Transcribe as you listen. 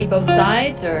both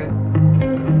sides, or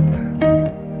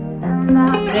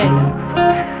there you go.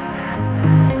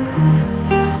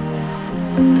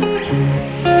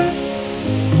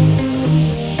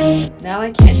 Now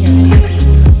I can't hear anything.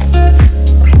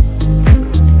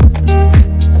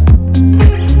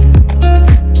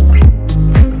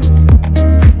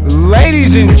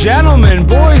 Ladies and gentlemen,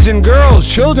 boys and girls,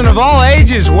 children of all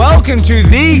ages, welcome to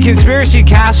the Conspiracy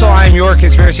Castle. I'm your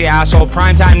conspiracy asshole,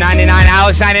 Primetime 99,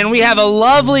 Alex 9, and we have a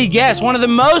lovely guest, one of the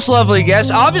most lovely guests,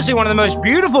 obviously one of the most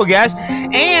beautiful guests,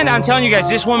 and I'm telling you guys,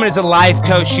 this woman is a life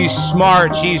coach. She's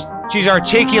smart, she's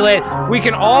articulate. We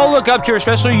can all look up to her,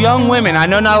 especially young women. I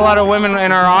know not a lot of women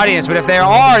in our audience, but if there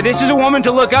are, this is a woman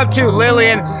to look up to,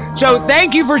 Lillian. So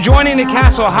thank you for joining the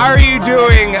castle. How are you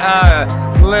doing,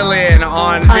 Lillian,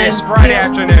 on this Friday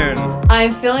afternoon?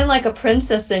 I'm feeling like a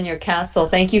princess in your castle.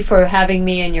 Thank you for having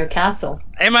me in your castle.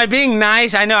 Am I being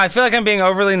nice? I know, I feel like I'm being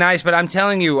overly nice, but I'm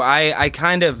telling you, I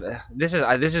kind of, this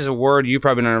is a word you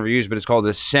probably don't ever use, but it's called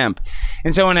a simp.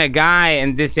 And so when a guy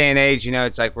in this day and age, you know,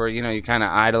 it's like where, you know, you kind of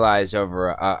idolize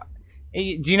over, do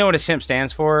you know what a simp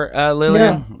stands for,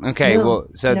 Lillian? No. Okay, no, well,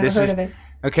 so never this heard is, of it.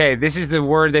 okay, this is the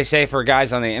word they say for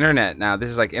guys on the internet now. This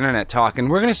is like internet talk, and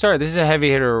we're going to start, this is a heavy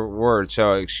hitter word,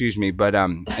 so excuse me, but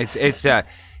it's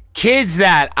kids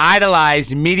that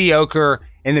idolize mediocre.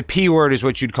 And the P word is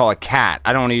what you'd call a cat.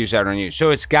 I don't want to use that on you. So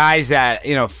it's guys that,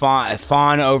 you know,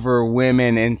 fawn over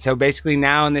women. And so basically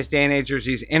now in this day and age, there's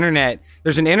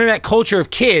an internet culture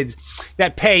of kids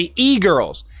that pay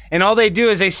e-girls. And all they do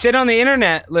is they sit on the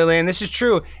internet, Lillian, this is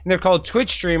true, and they're called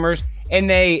Twitch streamers. And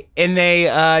they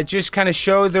just kind of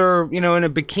show their, you know, in a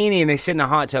bikini, and they sit in a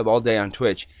hot tub all day on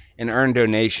Twitch and earn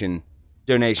donations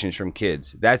from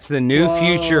kids. That's the new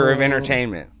future of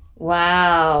entertainment.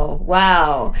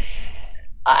 Wow.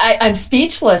 I'm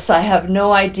speechless. I have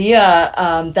no idea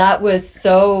that was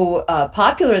so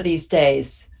popular these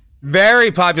days.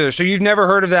 Very popular. So you've never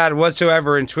heard of that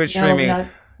whatsoever in Twitch streaming?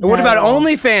 What about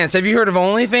OnlyFans? Have you heard of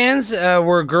OnlyFans,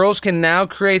 where girls can now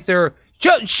create their...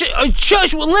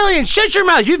 Lillian, shut your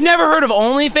mouth. You've never heard of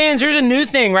OnlyFans? There's a new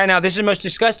thing right now. This is the most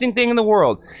disgusting thing in the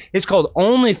world. It's called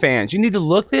OnlyFans. You need to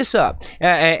look this up.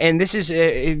 And this is,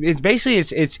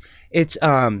 it's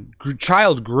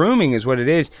child grooming is what it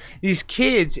is. These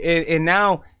kids, and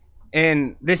now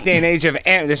in this day and age of,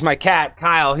 this is my cat,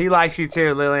 Kyle. He likes you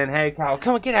too, Lillian. Hey, Kyle.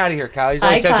 Come on, get out of here, Kyle.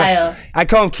 Hi, Kyle. I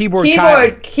call him Keyboard Kyle.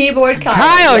 Keyboard Kyle.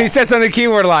 Kyle, yeah. He sits on the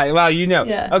keyboard a lot. Wow, you know.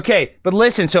 Yeah. Okay, but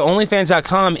listen, so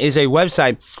OnlyFans.com is a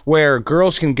website where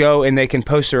girls can go and they can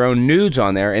post their own nudes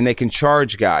on there and they can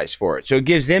charge guys for it. So it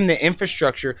gives them the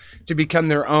infrastructure to become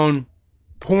their own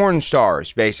porn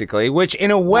stars, basically, which in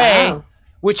a way... Wow.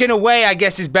 Which in a way, I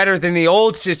guess, is better than the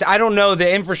old system. I don't know.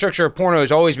 The infrastructure of porno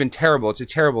has always been terrible. It's a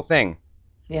terrible thing.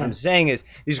 Yeah. What I'm saying is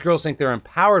these girls think they're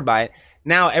empowered by it.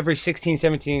 Now every 16,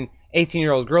 17,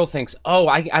 18-year-old girl thinks, oh,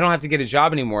 I don't have to get a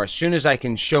job anymore. As soon as I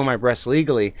can show my breasts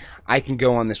legally, I can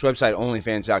go on this website,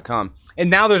 onlyfans.com.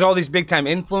 And now there's all these big-time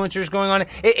influencers going on.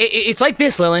 It's like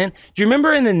this, Lillian. Do you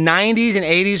remember in the 90s and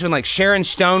 80s when, like, Sharon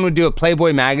Stone would do a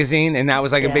Playboy magazine and that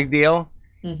was, like, a big deal?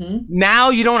 Mm-hmm. Now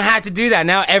you don't have to do that.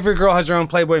 Now every girl has their own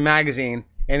Playboy magazine,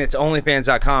 and it's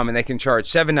OnlyFans.com, and they can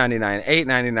charge $7.99,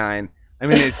 $8.99. I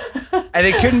mean,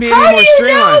 they couldn't be any more streamlined. How do you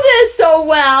know this so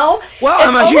well? Well,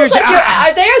 I'm a huge...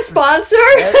 Are they a sponsor?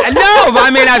 No,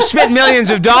 I mean, I've spent millions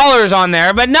of dollars on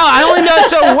there, but no, I only know it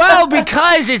so well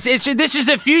because this is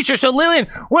the future. So, Lillian,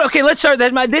 okay, let's start.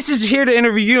 This is here to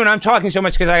interview you, and I'm talking so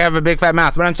much because I have a big fat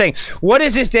mouth. But I'm saying, what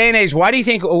is this day and age? Why do you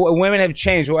think women have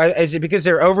changed? Is it because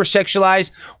they're over-sexualized?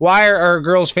 Why are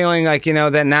girls feeling like, you know,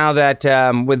 that now that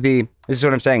with the... This is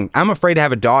what I'm saying. I'm afraid to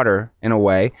have a daughter in a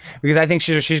way because I think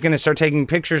she's going to start taking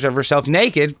pictures of herself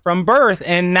naked from birth.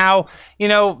 And now, you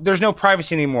know, there's no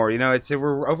privacy anymore. You know,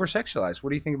 we're over-sexualized.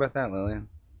 What do you think about that, Lillian?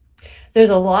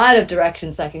 There's a lot of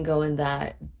directions that can go in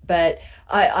that. But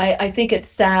I think it's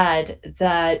sad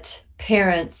that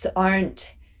parents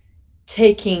aren't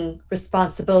taking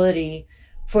responsibility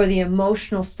for the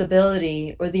emotional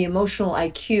stability or the emotional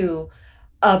IQ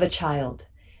of a child.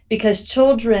 Because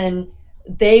children...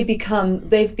 they've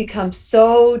become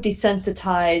so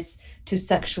desensitized to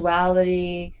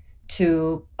sexuality,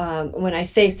 to when I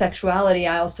say sexuality,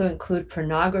 I also include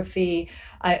pornography.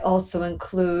 I also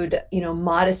include, you know,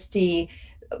 modesty.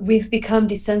 We've become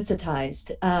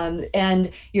desensitized, and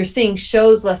you're seeing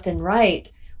shows left and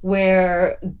right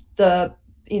where the,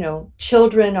 you know,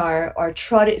 children are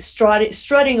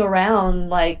strutting around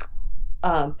like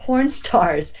porn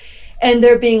stars, and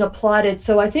they're being applauded.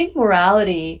 So I think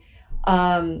morality.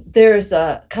 There's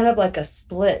a kind of like a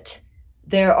split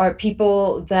There are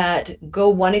people that go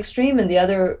one extreme and the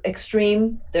other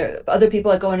extreme. There are other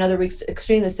people that go another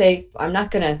extreme that say, I'm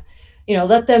not going to,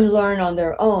 let them learn on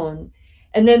their own.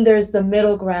 And then there's the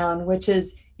middle ground, which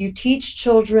is you teach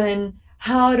children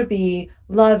how to be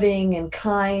loving and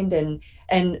kind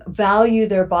and value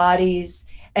their bodies.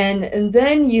 And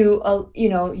then you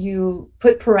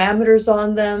put parameters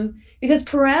on them, because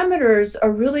parameters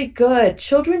are really good.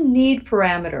 Children need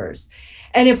parameters.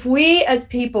 And if we as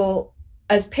people,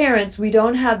 as parents, we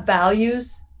don't have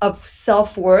values of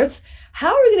self-worth,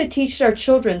 how are we going to teach our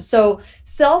children? So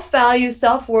self-value,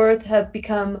 self-worth have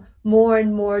become more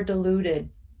and more diluted,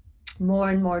 more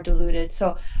and more diluted.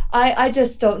 So I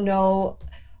just don't know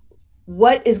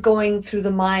what is going through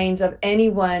the minds of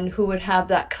anyone who would have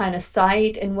that kind of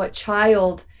sight, and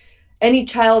any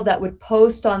child that would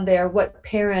post on there, what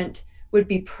parent would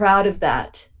be proud of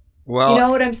that? Well, you know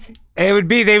what I'm saying? They would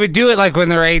do it like when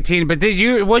they're 18. But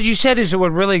what you said is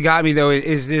what really got me, though,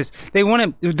 is this. They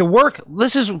want the work.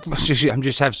 I'm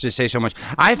just have to say so much.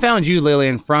 I found you,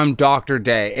 Lillian, from Dr.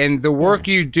 Day, and the work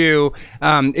you do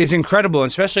is incredible,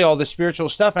 especially all the spiritual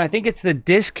stuff. And I think it's the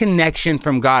disconnection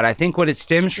from God. I think what it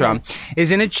stems from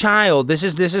is in a child. This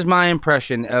is my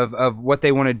impression of what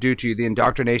they want to do to you, the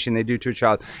indoctrination they do to a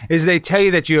child, is they tell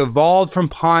you that you evolved from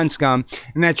pond scum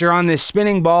and that you're on this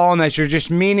spinning ball and that you're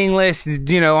just meaningless,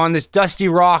 on this dusty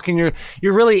rock, and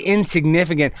you're really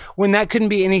insignificant, when that couldn't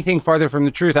be anything farther from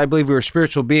the truth. I believe we were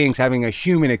spiritual beings having a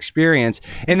human experience,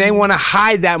 and they want to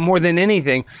hide that more than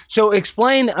anything. So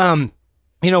explain,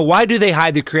 why do they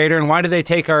hide the Creator, and why do they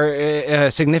take our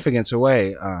significance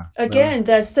away? Again,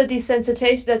 that's the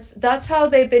desensitization. That's how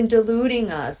they've been deluding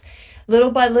us.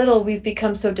 Little by little, we've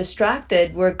become so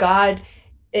distracted where God,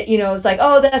 it's like,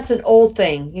 oh, that's an old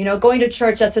thing. Going to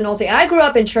church, that's an old thing. I grew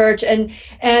up in church, and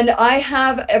I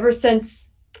have, ever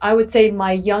since I would say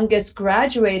my youngest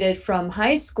graduated from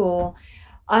high school,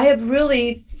 I have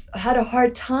really had a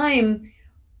hard time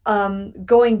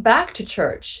going back to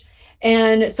church.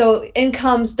 And so in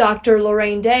comes Dr.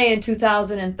 Lorraine Day in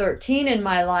 2013 in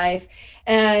my life.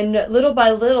 And little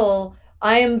by little,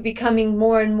 I am becoming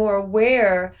more and more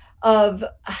aware of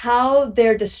how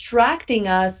they're distracting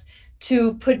us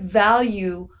to put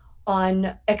value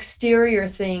on exterior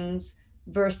things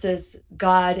versus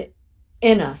God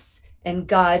in us, and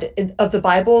God of the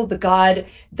Bible, the God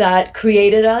that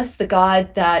created us, the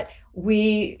God that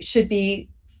we should be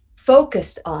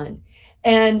focused on.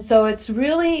 And so it's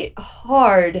really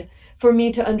hard for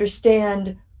me to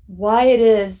understand why it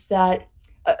is that,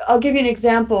 I'll give you an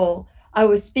example. I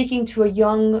was speaking to a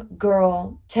young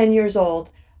girl, 10 years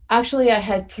old. Actually, I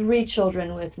had 3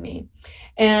 children with me.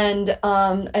 And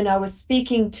I was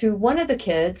speaking to one of the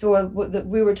kids, or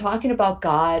we were talking about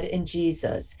God and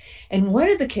Jesus. And one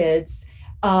of the kids,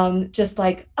 just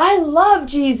like, I love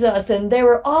Jesus. And they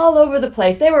were all over the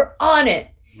place. They were on it.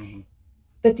 Mm-hmm.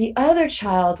 But the other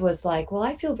child was like, well,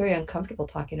 I feel very uncomfortable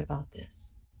talking about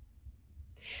this.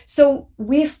 So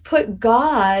we've put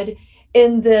God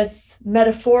in this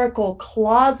metaphorical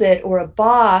closet or a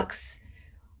box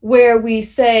where we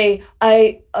say,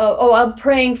 I'm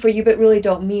praying for you, but really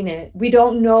don't mean it. We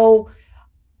don't know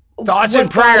thoughts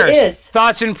and prayers.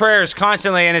 Thoughts and prayers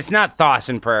constantly, and it's not thoughts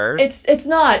and prayers. It's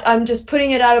not. I'm just putting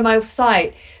it out of my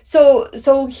sight. So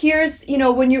here's,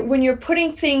 when you're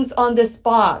putting things on this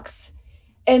box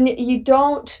and you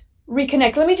don't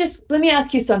reconnect. Let me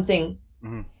ask you something.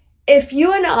 Mm-hmm. If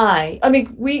you and I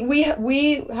mean,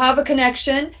 we have a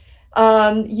connection.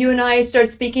 You and I start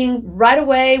speaking right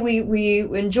away. We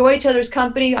enjoy each other's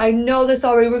company. I know this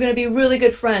already. We're going to be really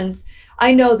good friends.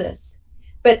 I know this.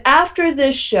 But after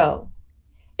this show,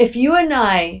 if you and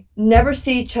I never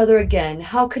see each other again,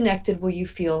 how connected will you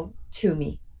feel to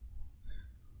me?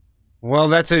 Well,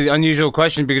 that's an unusual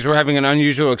question because we're having an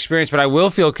unusual experience, but I will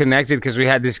feel connected because we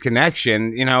had this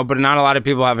connection, but not a lot of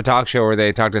people have a talk show where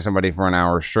they talk to somebody for an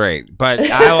hour straight. But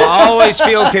I will always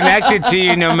feel connected to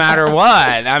you no matter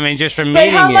what. I mean, just from meeting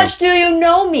you. But how much do you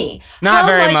know me? Not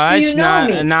very much. How much do you know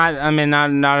me?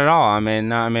 Not at all.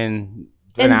 And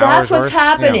that's what's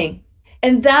happening.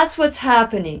 And that's what's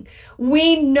happening.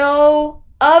 We know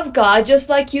of God, just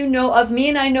like you know of me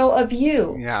and I know of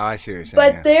you. Yeah, I see what you're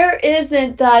saying. But there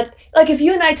isn't that, like if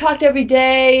you and I talked every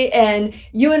day and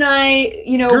you and I,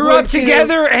 grew up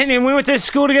together and we went to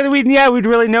school together, we'd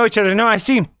really know each other. No, I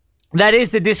see. That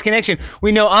is the disconnection.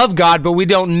 We know of God, but we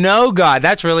don't know God.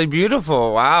 That's really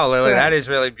beautiful. Wow, Lily, that is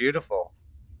really beautiful.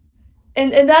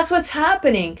 And that's what's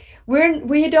happening.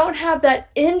 We don't have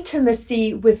that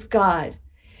intimacy with God.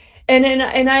 And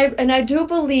I do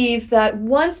believe that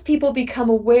once people become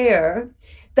aware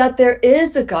that there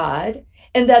is a God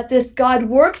and that this God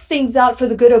works things out for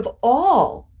the good of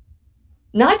all,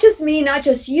 not just me, not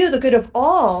just you, the good of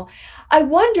all. I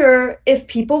wonder if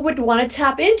people would want to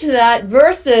tap into that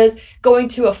versus going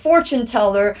to a fortune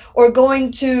teller or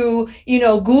going to,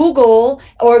 Google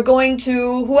or going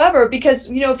to whoever. Because,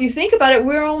 if you think about it,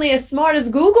 we're only as smart as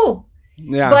Google.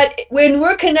 Yeah. But when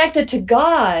we're connected to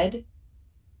God,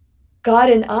 God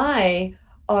and I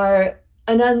are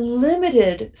an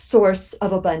unlimited source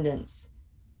of abundance.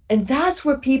 And that's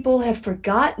where people have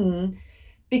forgotten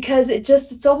because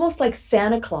it's almost like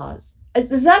Santa Claus.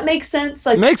 Does that make sense?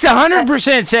 Like Makes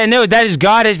 100% sense. No, that is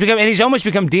God has become, and he's almost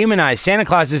become demonized. Santa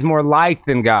Claus is more like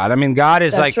than God. I mean, God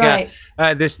is that's like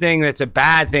right. this thing that's a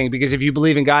bad thing because if you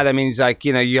believe in God, that means like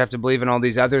you have to believe in all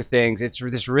these other things. It's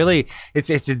this really it's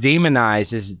a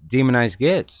demonized as demonized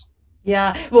gets.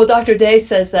 Yeah. Well, Dr. Day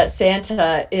says that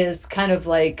Santa is kind of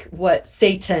like what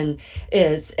Satan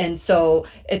is. And so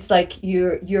it's like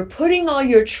you're putting all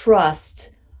your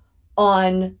trust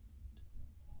on,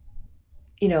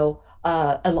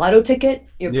 a lotto ticket.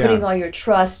 You're Yeah. putting all your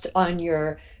trust on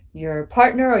your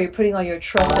partner, or you're putting all your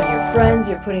trust on your friends,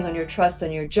 you're putting on your trust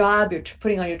on your job, you're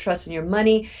putting on your trust on your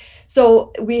money.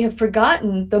 So we have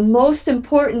forgotten the most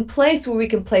important place where we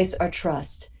can place our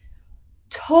trust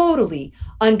totally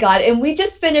on God. And we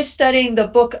just finished studying the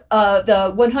book,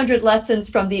 the 100 lessons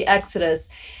from the Exodus.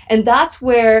 And that's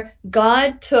where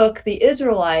God took the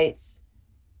Israelites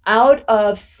out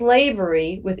of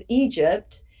slavery with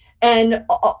Egypt and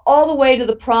all the way to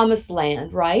the promised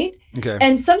land, right? Okay.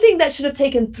 And something that should have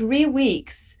taken 3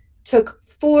 weeks took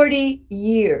 40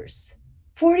 years.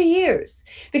 40 years,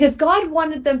 because God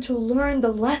wanted them to learn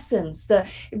the lessons,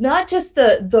 not just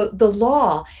the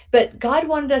law, but God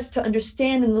wanted us to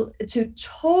understand and to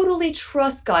totally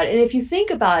trust God. And if you think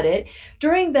about it,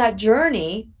 during that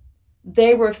journey,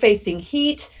 they were facing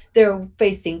heat, they were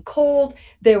facing cold,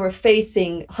 they were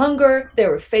facing hunger, they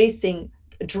were facing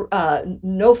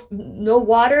no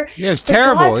water. Yeah, it's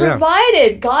terrible. God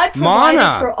provided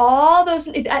Mana. for all those,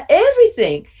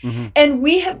 everything. Mm-hmm.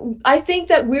 And I think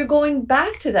that we're going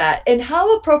back to that. And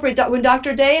how appropriate when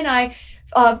Dr. Day and I,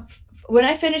 when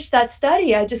I finished that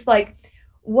study, I just like,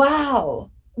 wow.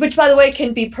 Which, by the way,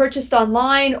 can be purchased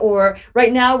online, or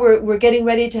right now we're getting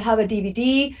ready to have a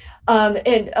DVD. I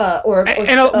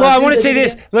want to say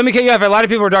this. Let me cut you off. A lot of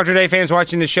people are Dr. Day fans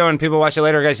watching the show, and people watch it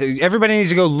later. Guys, everybody needs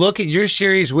to go look at your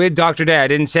series with Dr. Day. I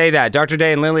didn't say that. Dr.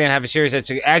 Day and Lillian have a series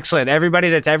that's excellent. Everybody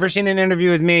that's ever seen an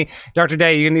interview with me, Dr.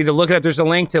 Day, you need to look it up. There's a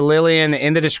link to Lillian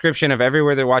in the description of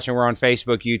everywhere they're watching. We're on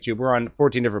Facebook, YouTube. We're on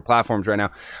 14 different platforms right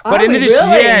now. But really?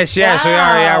 Yes, wow. We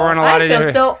are. Yeah, we're on a lot of different.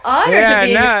 I feel so honored to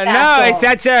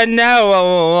be no.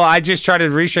 Well, I just try to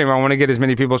restream. I want to get as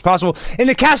many people as possible. And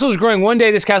the castle is growing. One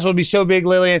day, this castle will be so big,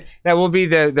 Lillian, that will be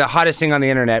the hottest thing on the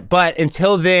internet. But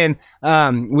until then,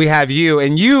 we have you,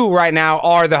 and you right now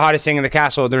are the hottest thing in the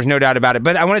castle. There's no doubt about it.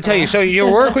 But I want to tell you, so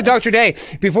your work with Dr. Day,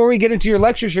 before we get into your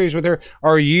lecture series with her,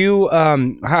 are you,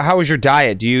 how is your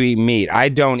diet? Do you eat meat? I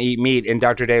don't eat meat, and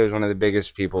Dr. Day was one of the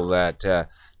biggest people that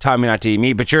taught me not to eat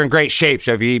meat, but you're in great shape.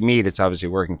 So if you eat meat, it's obviously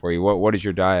working for you. What is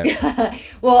your diet?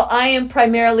 Well, I am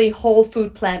primarily whole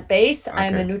food, plant-based. Okay.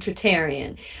 I'm a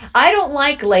nutritarian. I don't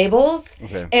like labels.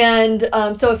 Okay. And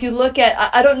so if you look at,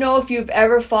 I don't know if you've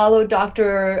ever followed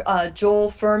Dr. Joel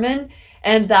Furman,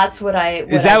 and that's what I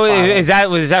is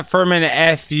that Furman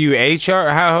FUH or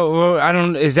how I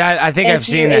don't is that I think I've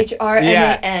seen it.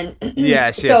 FUHRMAN.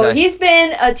 Yes. So he's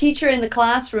been a teacher in the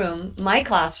classroom, my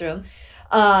classroom.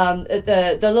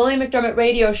 The Lillian McDermott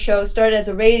radio show started as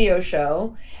a radio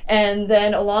show, and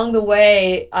then along the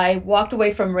way I walked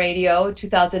away from radio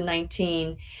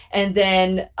 2019, and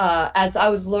then as I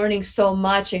was learning so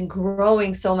much and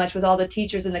growing so much with all the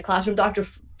teachers in the classroom, Dr.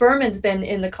 Furman's been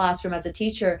in the classroom as a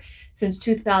teacher since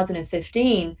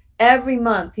 2015. Every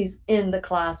month he's in the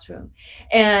classroom,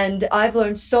 and I've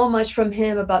learned so much from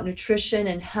him about nutrition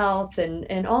and health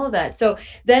and all of that. So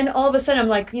then all of a sudden I'm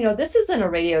like, this isn't a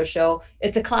radio show,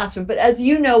 it's a classroom. But as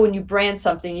you know, when you brand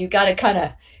something, you got to kind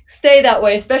of stay that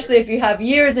way, especially if you have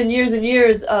years and years and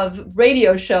years of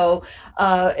radio show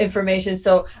information.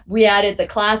 So we added the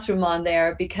classroom on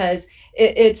there because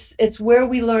it's where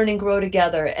we learn and grow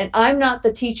together. And I'm not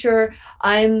the teacher.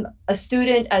 I'm a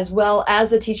student as well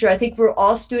as a teacher. I think we're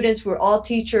all students. We're all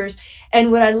teachers.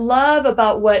 And what I love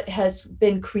about what has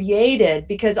been created,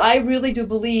 because I really do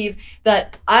believe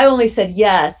that I only said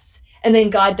yes, and then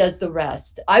God does the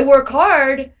rest. I work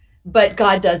hard, but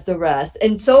God does the rest.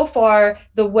 And so far,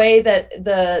 the way that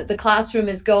the classroom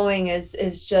is going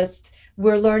is just,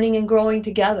 we're learning and growing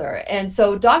together. And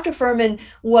so Dr. Furman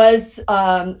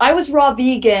I was raw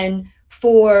vegan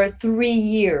for 3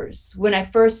 years when I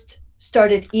first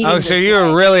started Oh, eating so this you were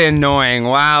way. really annoying.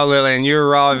 Wow, Lillian, you're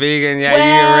raw vegan. Yeah,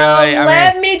 you really, Well,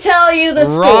 let me tell you the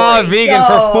raw story. vegan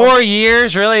for So 4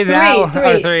 years? Really? Oh,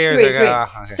 3 years ago.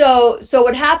 Oh, okay. So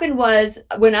what happened was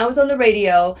when I was on the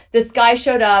radio, this guy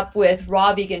showed up with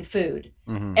raw vegan food.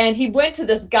 And he went to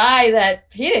this guy that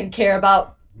he didn't care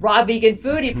about raw vegan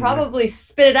food. He probably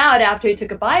spit it out after he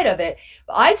took a bite of it.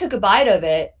 But I took a bite of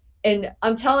it, and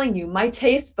I'm telling you, my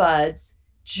taste buds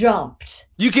jumped.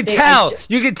 You could tell.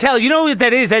 You could tell. You know what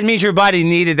that is? That means your body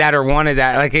needed that or wanted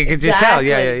that. Like it could just tell.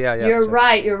 Yeah. You're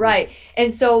right. You're right.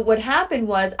 And so what happened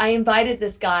was I invited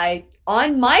this guy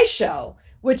on my show,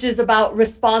 which is about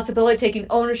responsibility, taking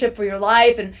ownership for your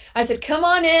life. And I said, come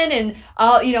on in and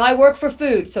I work for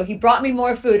food. So he brought me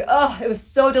more food. Oh, it was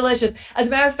so delicious. As a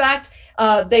matter of fact,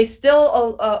 they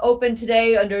still open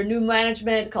today under new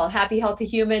management called Happy Healthy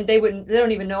Human. They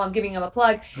don't even know I'm giving them a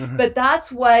plug, but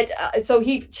that's what. So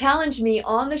he challenged me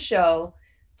on the show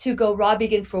to go raw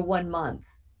vegan for 1 month.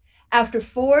 After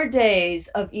 4 days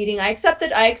of eating, I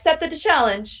accepted. I accepted the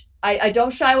challenge. I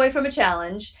don't shy away from a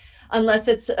challenge unless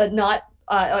it's not.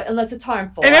 Unless it's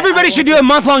harmful. And everybody should do a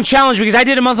month-long challenge because I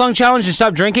did a month-long challenge and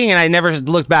stopped drinking and I never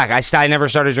looked back. I never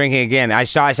started drinking again. I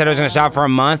said I was going to stop for a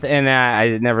month and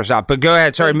I never stopped. But go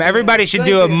ahead. Sorry. Everybody should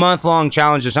do a month-long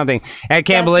challenge or something. I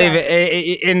can't believe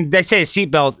it. And they say a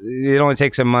seatbelt, it only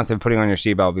takes a month of putting on your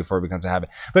seatbelt before it becomes a habit.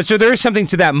 But so there is something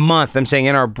to that month, I'm saying,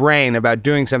 in our brain about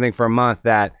doing something for a month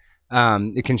that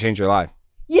it can change your life.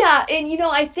 Yeah, and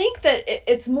I think that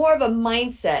it's more of a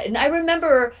mindset. And I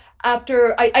remember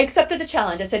after I accepted the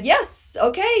challenge, I said, yes,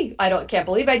 okay, can't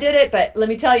believe I did it. But let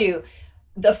me tell you,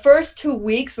 the first 2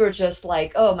 weeks were just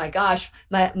like, oh my gosh.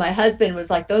 My husband was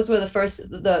like, those were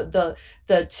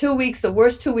the 2 weeks, the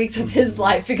worst 2 weeks of his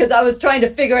life because I was trying to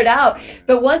figure it out.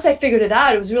 But once I figured it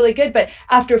out, it was really good. But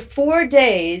after 4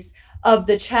 days of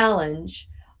the challenge,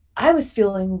 I was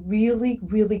feeling really,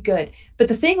 really good. But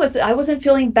the thing was that I wasn't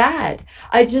feeling bad.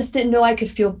 I just didn't know I could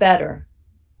feel better.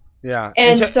 Yeah.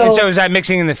 And so is that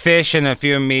mixing in the fish and a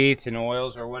few meats and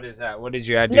oils, or what is that? What did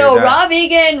you add to No, raw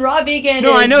vegan. Raw vegan.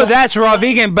 No, I know that's raw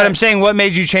vegan, but I'm saying what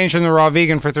made you change from the raw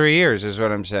vegan for 3 years is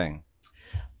what I'm saying.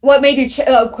 What made you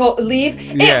quote leave?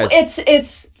 Yes.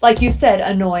 It's like you said,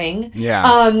 annoying.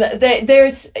 Yeah.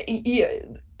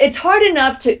 It's hard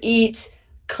enough to eat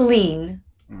clean.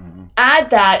 Add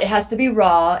that, it has to be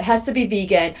raw, it has to be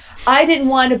vegan. I didn't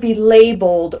want to be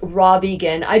labeled raw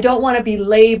vegan. I don't want to be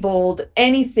labeled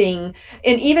anything.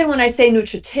 And even when I say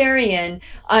nutritarian,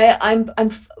 I'm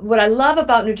what I love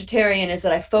about nutritarian is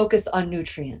that I focus on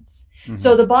nutrients.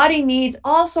 So the body needs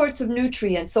all sorts of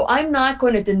nutrients. So I'm not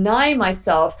going to deny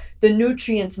myself the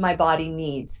nutrients my body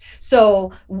needs.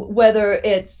 So whether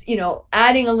it's,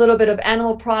 adding a little bit of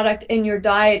animal product in your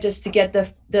diet just to get the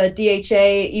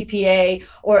DHA, EPA,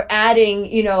 or adding,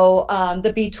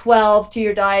 the B12 to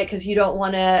your diet because you don't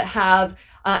want to have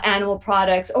animal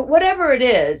products or whatever it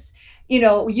is.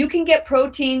 You can get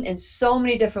protein in so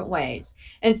many different ways.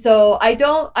 And so I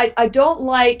don't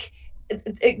like,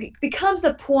 it becomes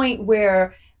a point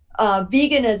where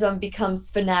veganism becomes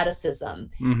fanaticism.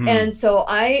 And so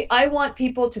I want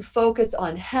people to focus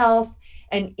on health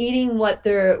and eating what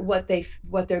they're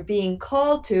being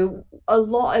called to,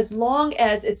 as long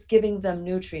as it's giving them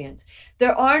nutrients.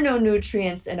 There are no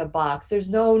nutrients in a box. There's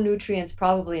no nutrients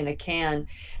probably in a can.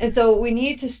 And so we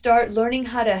need to start learning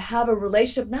how to have a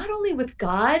relationship, not only with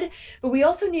God, but we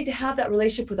also need to have that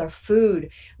relationship with our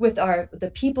food, with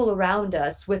the people around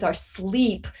us, with our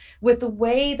sleep, with the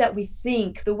way that we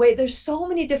think, there's so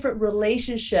many different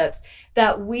relationships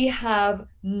that we have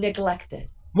neglected.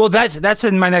 Well, that's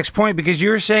in my next point, because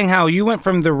you're saying how you went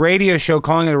from the radio show,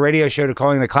 calling it a radio show, to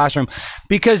calling it a classroom,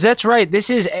 because that's right. This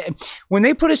is when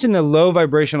they put us in the low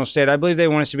vibrational state. I believe they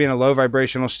want us to be in a low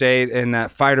vibrational state, in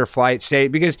that fight or flight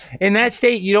state, because in that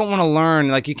state, you don't want to learn.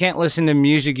 Like, you can't listen to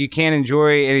music. You can't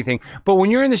enjoy anything. But when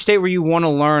you're in the state where you want to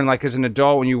learn, like as an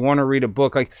adult, when you want to read a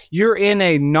book, like you're in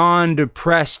a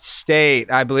non-depressed state,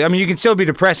 I believe. I mean, you can still be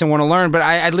depressed and want to learn, but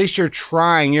at least you're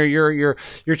trying. Your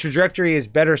trajectory is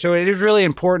better. So it is really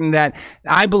important that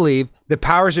I believe the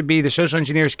powers that be, the social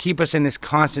engineers, keep us in this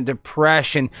constant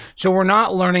depression. So we're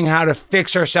not learning how to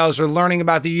fix ourselves, or learning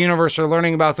about the universe, or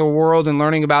learning about the world, and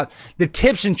learning about the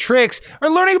tips and tricks,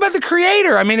 or learning about the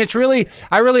creator. I mean,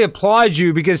 I really applaud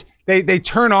you, because they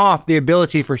turn off the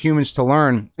ability for humans to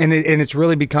learn. And it's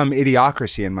really become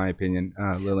idiocracy, in my opinion,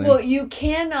 Lillian. Well, you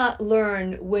cannot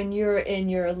learn when you're in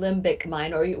your limbic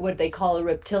mind, or what they call a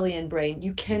reptilian brain.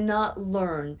 You cannot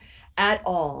learn at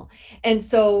all. And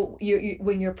so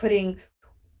when you're putting,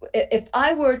 if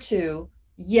I were to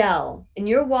yell and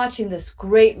you're watching this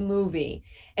great movie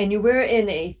and you were in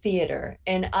a theater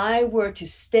and I were to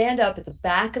stand up at the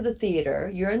back of the theater,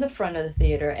 you're in the front of the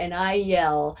theater, and I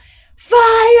yell,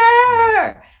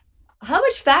 fire! How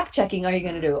much fact checking are you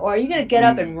going to do? Or are you going to get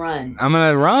up and run? I'm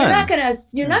gonna run. You're not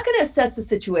going to assess the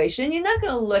situation. You're not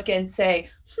going to look and say,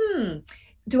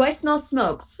 do I smell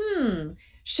smoke?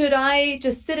 Should I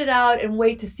just sit it out and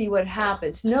wait to see what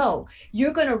happens? No,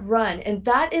 you're going to run. And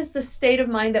that is the state of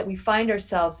mind that we find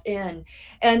ourselves in.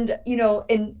 And,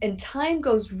 and time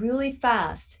goes really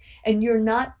fast and you're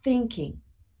not thinking.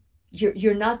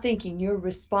 You're not thinking, you're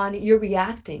responding, you're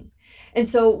reacting. And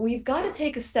so we've got to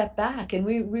take a step back and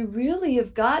we really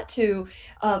have got to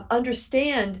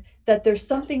understand that there's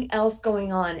something else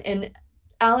going on. And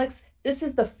Alex, this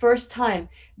is the first time.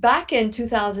 Back in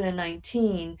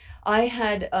 2019, I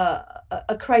had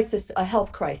a crisis, a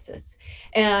health crisis,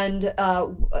 and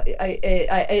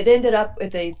it ended up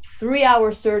with a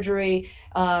 3-hour surgery.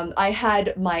 I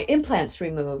had my implants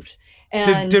removed.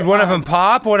 And did one of them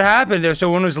pop? What happened? So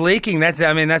one was leaking. That's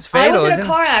fatal. I was in a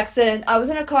car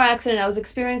accident. I was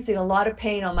experiencing a lot of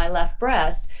pain on my left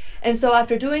breast. And so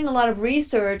after doing a lot of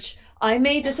research, I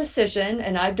made the decision,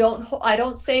 and I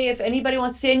don't say if anybody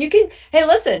wants to see, and you can, hey,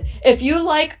 listen, if you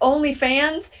like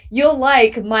OnlyFans, you'll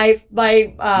like my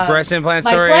breast implant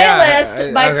story.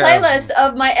 Playlist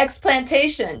of my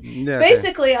explantation. Yeah,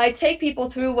 Basically, I take people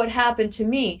through what happened to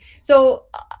me. So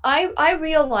I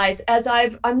realize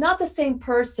I'm not the same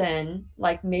person,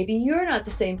 like maybe you're not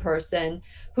the same person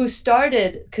who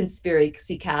started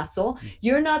Conspiracy Castle.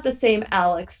 You're not the same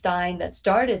Alex Stein that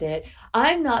started it.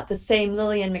 I'm not the same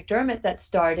Lillian McDermott that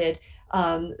started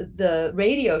the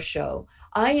radio show.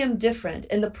 I am different.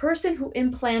 And the person who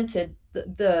implanted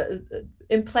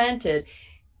implanted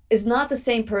is not the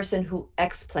same person who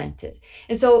explanted.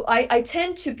 And so I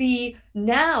tend to be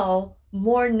now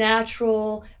more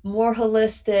natural, more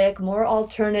holistic, more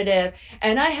alternative.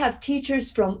 And I have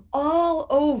teachers from all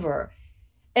over.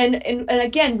 And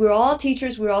again, we're all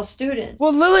teachers, we're all students.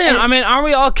 Well, Lillian, aren't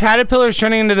we all caterpillars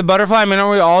turning into the butterfly? Are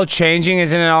we all changing?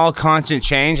 Isn't it all constant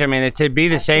change? To be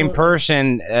the same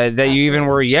person that you even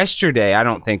were yesterday, I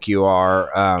don't think you are.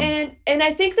 And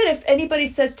I think that if anybody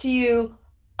says to you,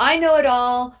 I know it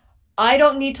all, I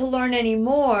don't need to learn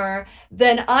anymore,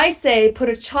 then I say, put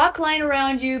a chalk line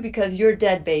around you because you're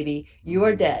dead, baby. You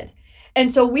are dead.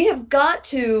 And so we have got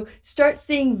to start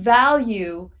seeing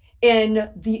value in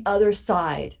the other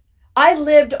side. I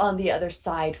lived on the other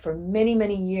side for many,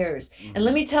 many years. And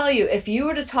let me tell you, if you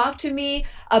were to talk to me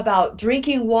about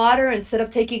drinking water instead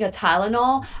of taking a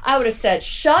Tylenol, I would have said,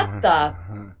 shut the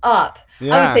up.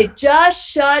 Yeah. I would say, just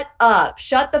shut up.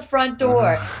 Shut the front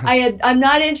door. I'm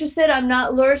not interested. I'm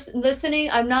not listening.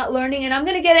 I'm not learning. And I'm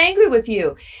going to get angry with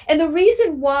you. And the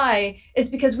reason why is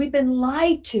because we've been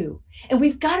lied to. And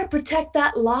we've got to protect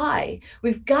that lie.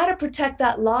 We've got to protect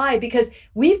that lie because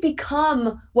we've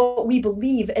become what we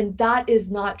believe, and that is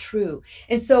not true.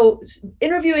 And so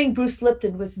interviewing Bruce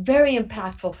Lipton was very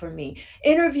impactful for me.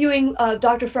 Interviewing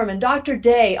Dr. Furman, Dr.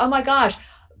 Day, oh my gosh.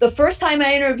 The first time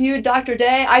I interviewed Dr.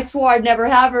 Day, I swore I'd never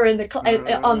have her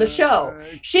on the show.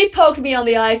 She poked me on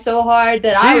the eye so hard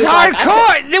that I was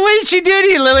hardcore. What did she do to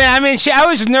you, Lillian? I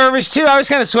was nervous too. I was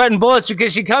kind of sweating bullets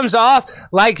because she comes off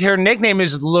like her nickname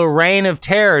is Lorraine of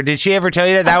Terror. Did she ever tell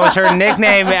you that was her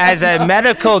nickname as a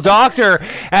medical doctor?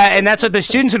 And that's what the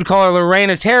students would call her,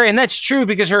 Lorraine of Terror. And that's true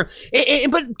because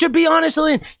but to be honest,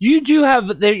 Lillian, you do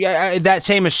have that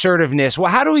same assertiveness.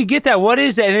 Well, how do we get that? What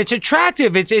is that? And it's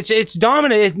attractive. It's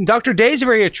dominant. Dr. Day's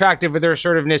very attractive with her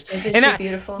assertiveness. Isn't she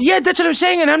beautiful? Yeah, that's what I'm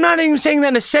saying. And I'm not even saying that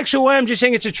in a sexual way. I'm just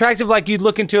saying it's attractive like you'd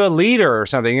look into a leader or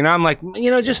something. I'm like,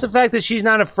 just the fact that she's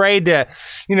not afraid to,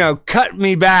 cut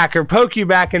me back or poke you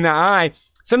back in the eye.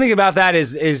 Something about that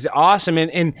is awesome.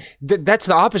 And that's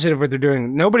the opposite of what they're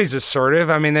doing. Nobody's assertive.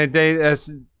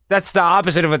 That's the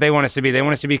opposite of what they want us to be. They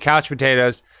want us to be couch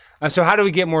potatoes. So how do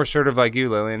we get more assertive like you,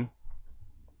 Lillian?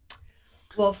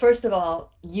 Well, first of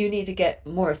all, you need to get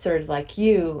more assertive like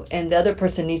you, and the other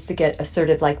person needs to get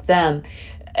assertive like them.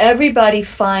 Everybody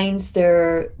finds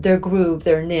their groove,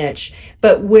 their niche,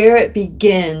 but where it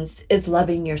begins is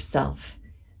loving yourself.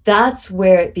 That's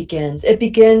where it begins. It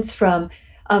begins from,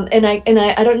 and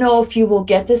I don't know if you will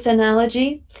get this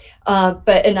analogy, but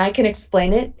I can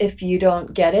explain it if you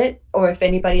don't get it, or if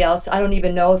anybody else. I don't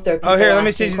even know if there are people let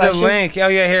me send you the link. Oh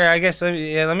yeah, here. I guess let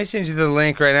me send you the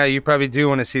link right now. You probably do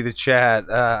want to see the chat.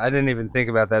 I didn't even think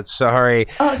about that. Sorry.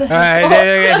 I don't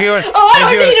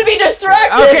need to be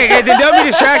distracted. Okay, then don't be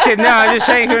distracted. No, I'm just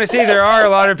saying. You're going to see there are a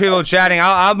lot of people chatting.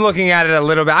 I'm looking at it a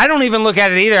little bit. I don't even look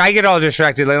at it either. I get all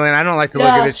distracted, Lillian. I don't like to look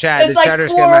at the chat. It's the like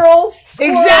squirrel.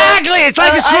 Exactly. It's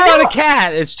like a squirrel and a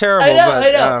cat. It's terrible.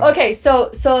 I know. Okay, so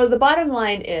the bottom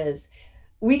line is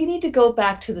we need to go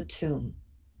back to the tomb.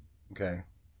 Okay.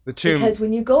 The tomb. Because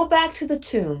when you go back to the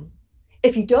tomb,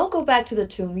 if you don't go back to the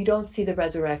tomb, you don't see the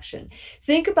resurrection.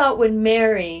 Think about when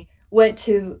Mary went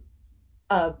to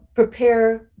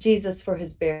prepare Jesus for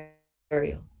his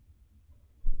burial.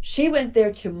 She went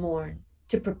there to mourn,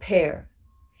 to prepare.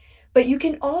 But you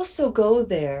can also go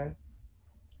there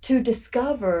to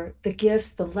discover the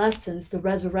gifts, the lessons, the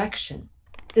resurrection.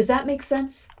 Does that make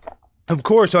sense? Of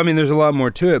course. I mean, there's a lot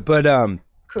more to it, but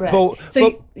correct.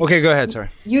 Okay, go ahead. Sorry.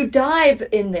 You dive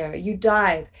in there. You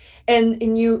dive,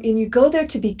 and you go there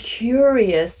to be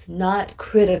curious, not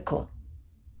critical.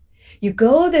 You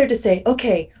go there to say,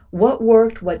 okay, what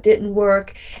worked, what didn't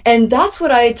work, and that's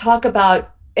what I talk about.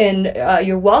 And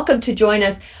you're welcome to join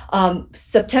us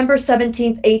September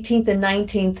 17th, 18th, and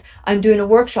 19th. I'm doing a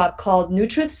workshop called New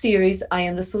Truth Series, I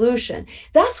Am the Solution.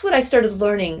 That's what I started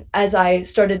learning as I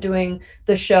started doing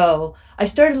the show. I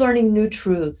started learning new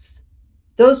truths.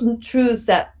 Those truths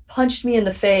that punched me in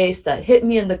the face, that hit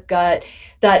me in the gut,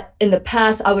 that in the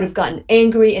past I would have gotten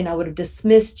angry and I would have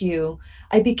dismissed you.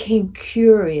 I became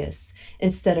curious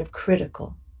instead of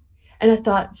critical. And I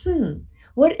thought,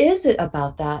 what is it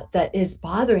about that is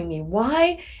bothering me?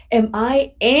 Why am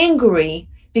I angry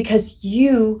because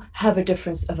you have a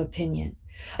difference of opinion?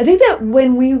 I think that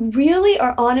when we really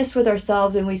are honest with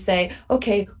ourselves and we say,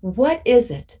 okay, what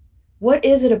is it? What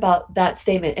is it about that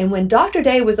statement? And when Dr.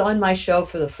 Day was on my show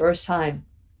for the first time,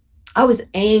 I was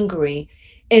angry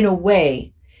in a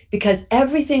way because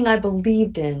everything I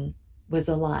believed in was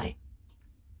a lie.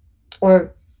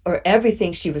 Or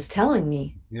everything she was telling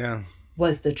me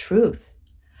was the truth.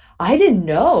 I didn't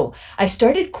know. I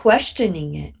started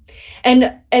questioning it.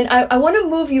 And I want to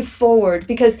move you forward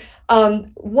because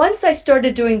once I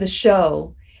started doing the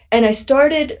show and I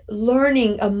started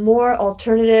learning a more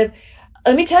alternative,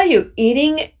 let me tell you,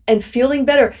 eating and feeling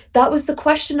better, that was the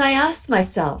question I asked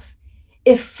myself.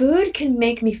 If food can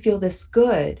make me feel this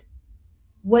good,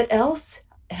 what else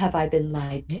have I been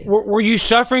lied to? Were you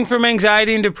suffering from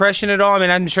anxiety and depression at all? I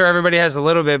mean, I'm sure everybody has a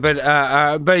little bit,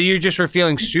 but you just were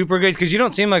feeling super good because you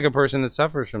don't seem like a person that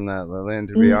suffers from that, Lillian,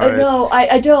 to be honest. No,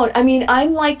 I don't. I mean,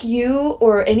 I'm like you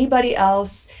or anybody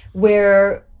else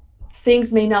where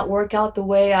things may not work out the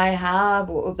way I have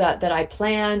or that I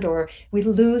planned, or we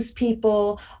lose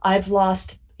people. I've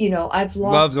lost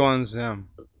loved ones.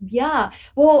 Yeah.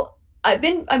 Well,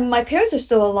 my parents are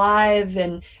still alive,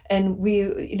 and we,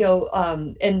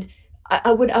 and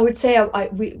I would say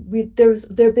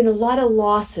there've been a lot of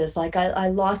losses. Like I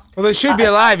lost. Well, they should be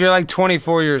alive. You're like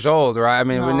 24 years old, right? I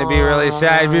mean, wouldn't it be really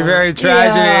sad? It'd be very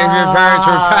tragedy if your parents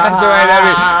were passed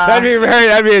away.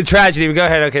 That'd be a tragedy. But go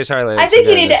ahead. Okay, sorry, lady. I think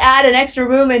you need to add an extra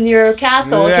room in your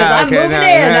castle because I'm moving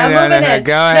in.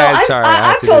 Go ahead. Sorry,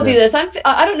 I've told you this.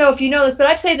 I don't know if you know this, but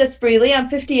I've said this freely. I'm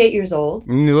 58 years old.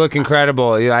 You look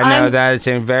incredible. I know that. It's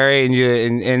very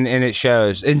and it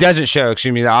shows. It doesn't show.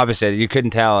 Excuse me. The opposite. You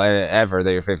couldn't tell ever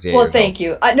that you're 58. Well, thank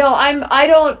you. I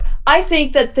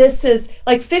think that this is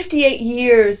like 58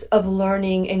 years of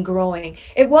learning and growing.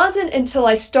 It wasn't until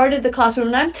I started the classroom,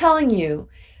 and I'm telling you,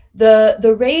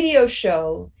 the radio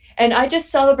show, and I just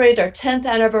celebrated our 10th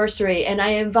anniversary, and I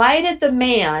invited the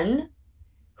man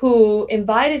who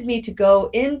invited me to go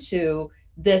into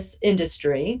this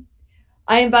industry.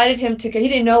 I invited him he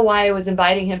didn't know why I was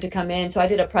inviting him to come in, so I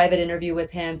did a private interview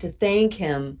with him to thank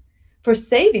him for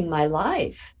saving my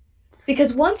life.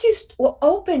 Because once you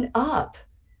open up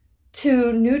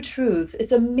to new truths,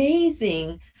 it's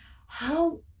amazing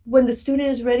how when the student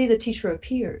is ready, the teacher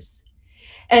appears.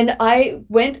 And I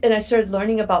went and I started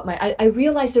learning about I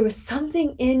realized there was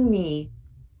something in me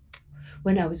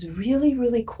when I was really,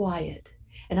 really quiet.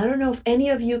 And I don't know if any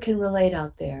of you can relate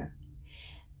out there,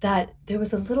 that there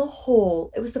was a little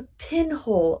hole. It was a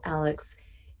pinhole, Alex,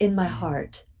 in my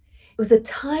heart. It was a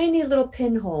tiny little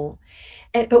pinhole.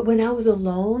 But when I was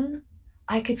alone,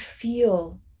 I could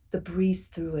feel the breeze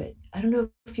through it. I don't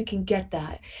know if you can get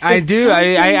that. I do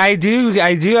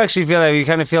actually feel that. You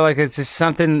kind of feel like it's just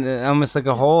something almost like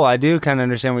a hole. I do kind of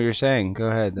understand what you're saying. Go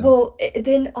ahead, though. Well,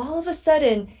 then all of a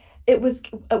sudden, it was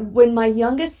when my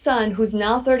youngest son, who's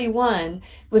now 31,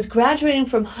 was graduating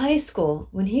from high school.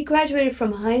 When he graduated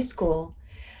from high school,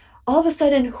 all of a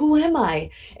sudden, who am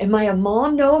I? Am I a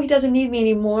mom? No, he doesn't need me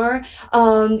anymore. We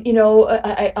were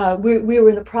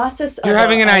in the process of... You're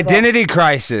having an identity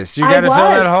crisis. You got to fill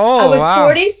that hole.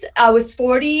 I was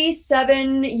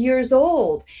 47 years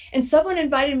old, and someone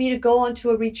invited me to go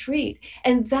onto a retreat.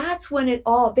 And that's when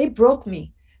they broke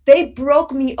me. They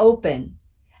broke me open.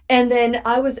 And then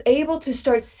I was able to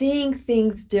start seeing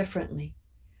things differently.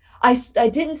 I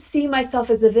didn't see myself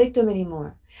as a victim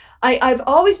anymore. I've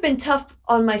always been tough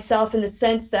on myself in the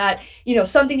sense that,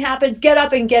 something happens, get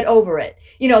up and get over it.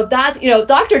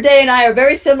 Dr. Day and I are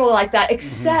very similar like that,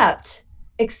 except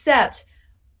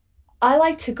I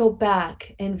like to go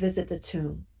back and visit the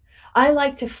tomb. I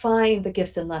like to find the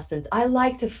gifts and lessons. I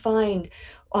like to find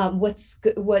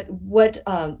what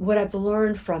I've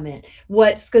learned from it.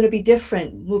 What's going to be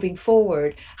different moving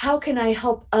forward? How can I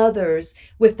help others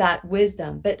with that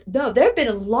wisdom? But no, there have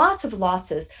been lots of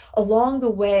losses along the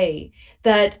way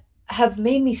that have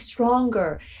made me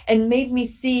stronger and made me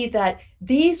see that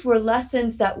these were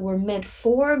lessons that were meant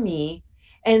for me,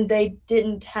 and they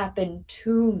didn't happen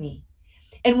to me.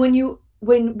 And when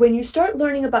you start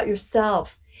learning about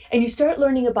yourself, and you start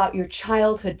learning about your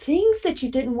childhood, things that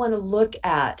you didn't want to look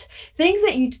at, things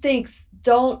that you think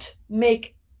don't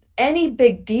make any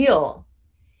big deal,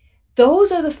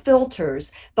 those are the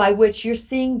filters by which you're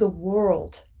seeing the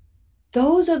world.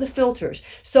 Those are the filters.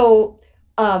 So,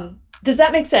 does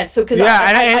that make sense? So, because yeah,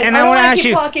 I want to ask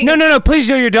you. talking. No. Please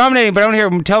do. You're dominating, but I want to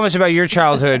hear. Tell us about your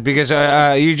childhood, because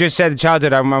you just said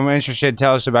childhood. I'm interested.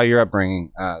 Tell us about your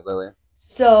upbringing, Lillian.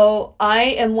 So I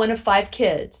am one of 5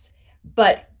 kids,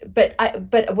 but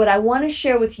what I want to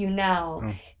share with you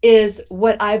now is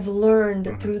what I've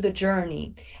learned through the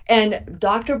journey. And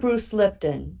Dr. Bruce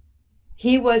Lipton,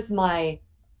 he was my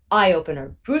eye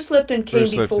opener. Bruce Lipton came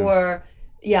before.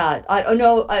 Yeah, I don't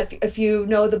know if you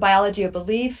know The Biology of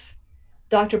Belief.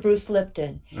 Dr. Bruce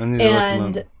Lipton,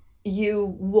 and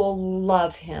you will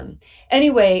love him.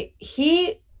 Anyway,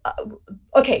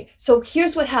 okay, so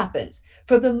here's what happens.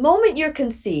 From the moment you're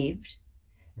conceived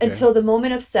until the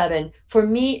moment of 7, for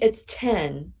me, it's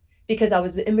 10, because I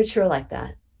was immature like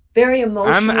that. Very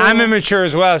emotional. I'm immature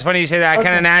as well. It's funny you say that.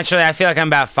 Kind of naturally, I feel like I'm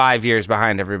about 5 years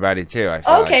behind everybody too.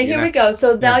 Okay, here we go.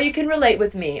 So now you can relate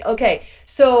with me. Okay,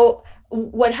 so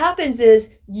what happens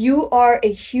is you are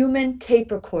a human tape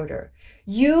recorder.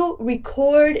 You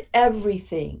record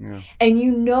everything, and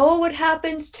you know what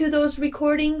happens to those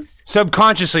recordings?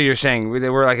 Subconsciously, you're saying they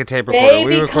were like a tape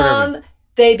recorder.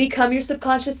 They become your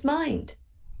subconscious mind.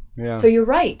 Yeah. So you're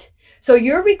right. So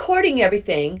you're recording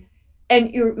everything,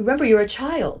 and remember, you're a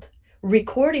child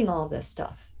recording all this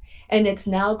stuff, and it's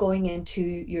now going into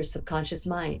your subconscious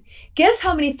mind. Guess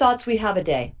how many thoughts we have a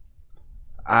day?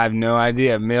 I have no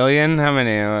idea. 1 million? How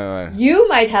many? You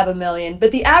might have 1 million,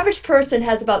 but the average person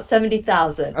has about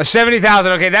 70,000.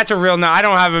 70,000. Okay, that's a real no. I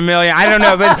don't have 1 million. I don't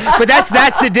know, but that's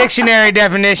the dictionary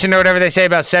definition or whatever they say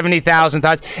about 70,000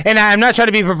 thoughts. And I'm not trying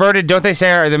to be perverted. Don't they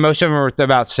say most of them are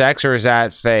about sex, or is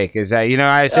that fake? Is that,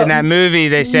 I said in that movie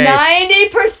they say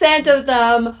 90% of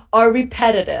them are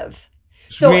repetitive.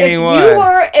 So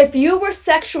if you were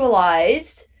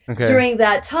sexualized during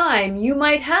that time, you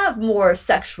might have more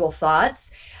sexual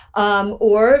thoughts,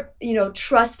 or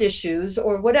trust issues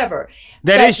or whatever.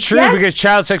 That is true, because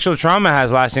child sexual trauma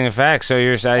has lasting effects. So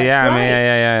you're saying,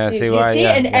 I see why.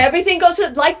 Everything goes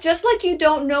to, just like you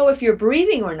don't know if you're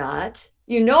breathing or not.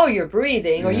 You know you're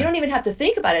breathing, or you don't even have to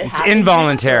think about it. It's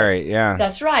involuntary. Yeah,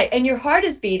 that's right. And your heart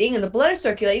is beating and the blood is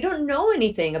circulating. You don't know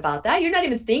anything about that. You're not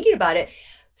even thinking about it.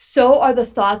 So are the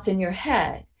thoughts in your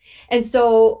head. And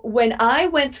so when I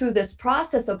went through this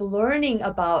process of learning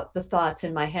about the thoughts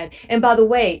in my head, and by the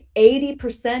way,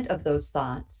 80% of those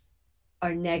thoughts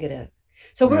are negative.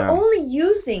 So we're only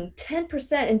using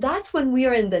 10%, and that's when we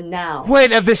are in the now.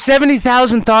 Wait, of the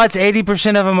 70,000 thoughts,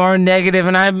 80% of them are negative,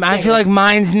 and I feel like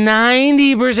mine's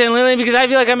 90%, Lillian, because I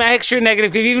feel like I'm extra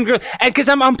negative. Because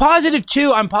I'm positive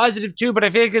too. But I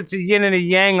feel like it's a yin and a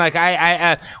yang. Like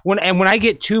when I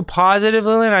get too positive,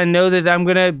 Lillian, I know that I'm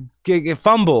gonna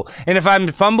fumble, and if I'm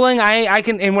fumbling, I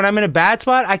can. And when I'm in a bad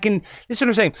spot, I can. This is what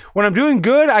I'm saying. When I'm doing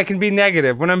good, I can be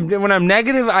negative. When I'm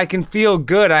negative, I can feel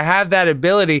good. I have that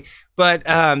ability. But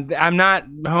I'm not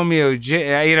I'm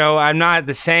not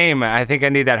the same. I think I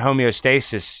need that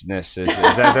homeostasis-ness. Is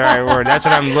that the right word? That's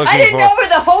what I'm looking for. I didn't know where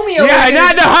the homeo Yeah,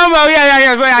 not the homo.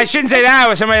 Yeah. Wait, I shouldn't say that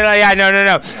with somebody like, no.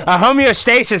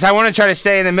 Homeostasis. I want to try to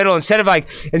stay in the middle instead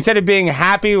of being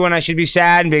happy when I should be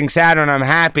sad and being sad when I'm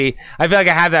happy. I feel like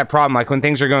I have that problem. Like when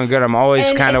things are going good, I'm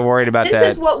always kind of worried about that.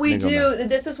 This is what we do.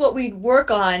 This is what we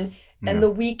work on in the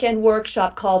weekend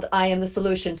workshop called I Am the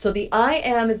Solution. So the I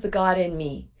Am is the God in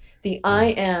me. The I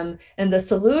am, and the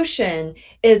solution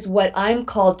is what I'm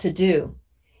called to do.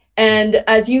 And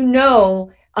as you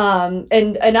know,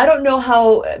 And I don't know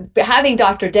how having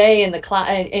Dr. Day in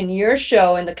in your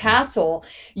show in the castle,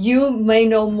 you may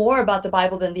know more about the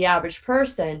Bible than the average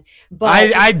person.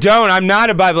 But I don't. I'm not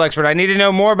a Bible expert. I need to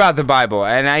know more about the Bible,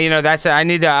 and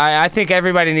I think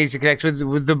everybody needs to connect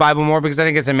with the Bible more, because I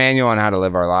think it's a manual on how to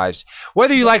live our lives,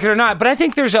 whether you like it or not. But I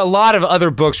think there's a lot of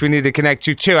other books we need to connect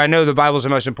to too. I know the Bible's the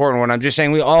most important one. I'm just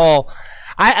saying we all.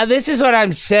 This is what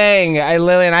I'm saying,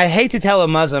 Lillian. I hate to tell a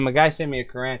Muslim. A guy sent me a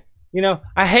Quran.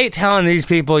 I hate telling these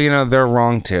people, they're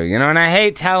wrong too, and I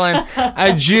hate telling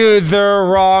a Jew they're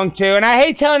wrong too, and I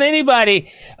hate telling anybody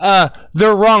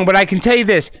they're wrong, but I can tell you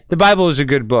this, the Bible is a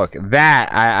good book.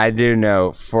 That I do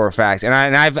know for a fact, and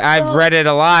I've read it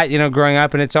a lot, growing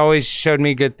up, and it's always showed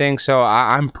me good things, so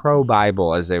I'm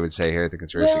pro-Bible, as they would say here at the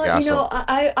Conspiracy Castle.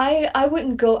 I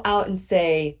wouldn't go out and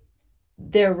say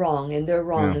they're wrong, and they're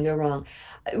wrong, and they're wrong.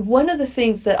 One of the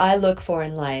things that I look for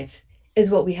in life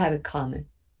is what we have in common.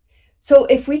 So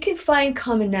if we can find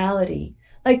commonality,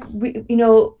 like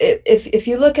if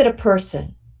you look at a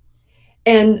person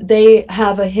and they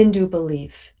have a Hindu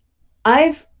belief,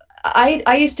 I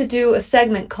used to do a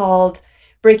segment called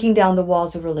Breaking Down the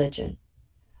Walls of Religion.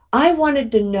 I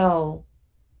wanted to know,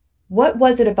 what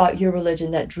was it about your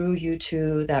religion that drew you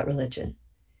to that religion?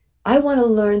 I want to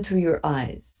learn through your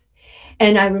eyes.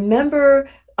 And I remember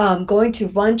going to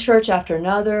one church after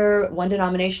another, one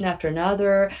denomination after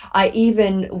another. I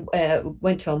even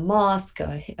went to a mosque.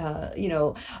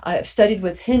 I've studied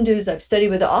with Hindus. I've studied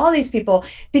with all these people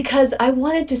because I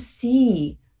wanted to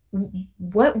see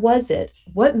what was it,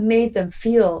 what made them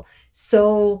feel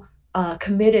so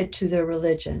committed to their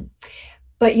religion.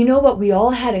 But you know what we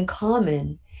all had in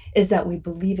common is that we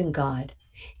believe in God.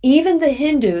 Even the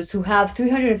Hindus, who have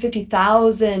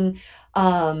 350,000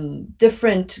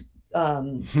 different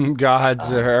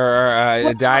gods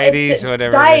or deities,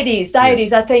 whatever. Deities.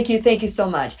 Thank you so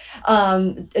much.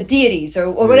 Deities or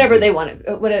whatever they want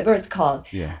to, whatever it's called.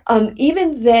 Yeah.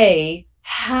 Even they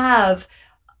have,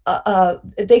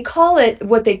 they call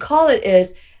it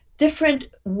is different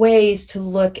ways to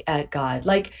look at God.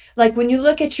 Like when you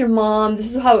look at your mom,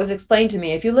 this is how it was explained to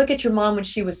me. If you look at your mom when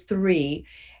she was 3,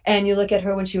 and you look at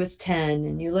her when she was 10,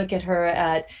 and you look at her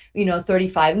at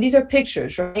 35, and these are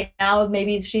pictures right now,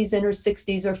 maybe she's in her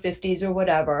 60s or 50s or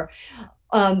whatever.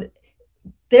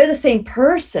 They're the same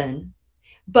person,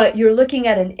 but you're looking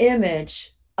at an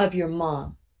image of your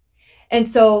mom. And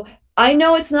so I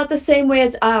know it's not the same way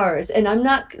as ours, and I'm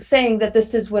not saying that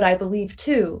this is what I believe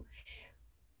too,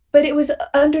 but it was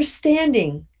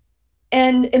understanding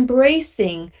and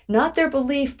embracing not their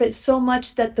belief, but so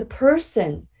much that the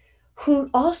person who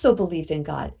also believed in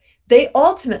God, they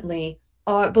ultimately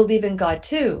believe in God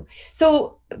too.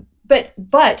 So,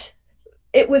 but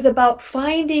it was about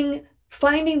finding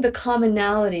the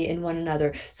commonality in one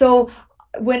another. So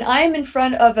when I'm in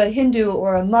front of a Hindu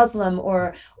or a Muslim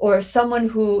or someone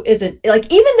who isn't, like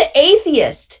even the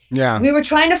atheist, we were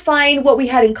trying to find what we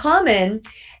had in common.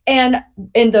 And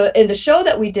in the show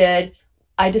that we did,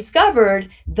 I discovered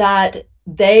that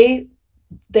they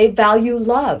value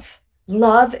love.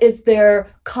 Love is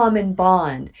their common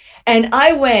bond. And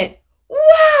I went,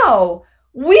 wow,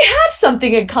 we have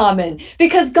something in common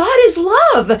because God is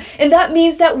love. And that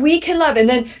means that we can love. And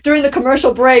then during the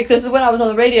commercial break, this is when I was on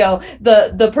the radio,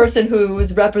 the person who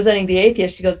was representing the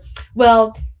atheist, she goes,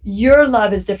 well, your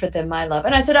love is different than my love.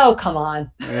 And I said, oh, come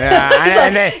on.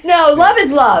 Yeah, no, love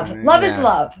is love. Love is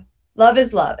love. Love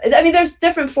is love. I mean, there's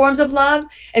different forms of love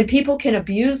and people can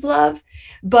abuse love,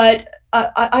 but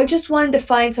I just wanted to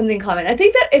find something common. I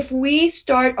think that if we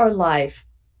start our life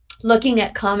looking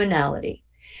at commonality,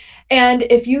 and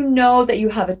if you know that you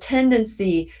have a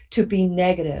tendency to be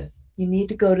negative, you need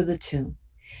to go to the tomb.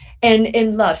 And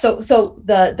in love, so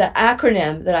the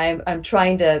acronym that I'm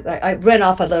trying to, I ran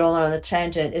off a little on the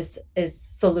tangent, is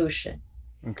solution.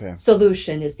 Okay.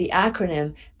 Solution is the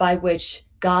acronym by which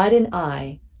God and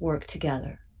I work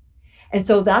together. And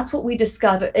so that's what we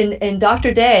discovered. And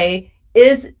Dr. Day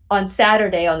is on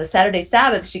Saturday, on the Saturday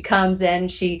Sabbath, she comes in,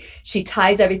 she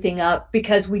ties everything up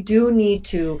because we do need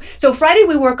to. So Friday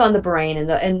we work on the brain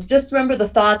and just remember the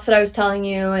thoughts that I was telling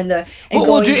you and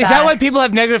going back. Is that why people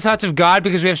have negative thoughts of God?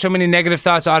 Because we have so many negative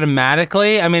thoughts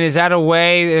automatically? I mean, is that a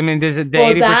way? I mean, does it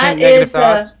 80% negative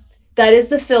thoughts? That is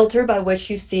the filter by which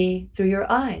you see through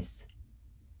your eyes.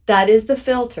 That is the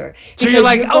filter. So you're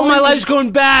like, oh, my life's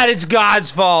going bad. It's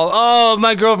God's fault. Oh,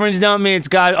 my girlfriend's dumped me. It's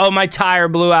God. Oh, my tire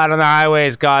blew out on the highway.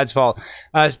 It's God's fault.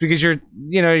 It's because you're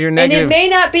negative. And it may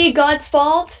not be God's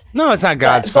fault. No, it's not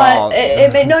God's fault.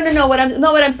 No.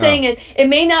 What I'm saying is, it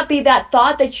may not be that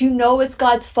thought that you know is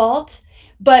God's fault,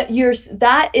 but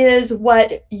that is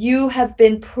what you have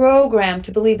been programmed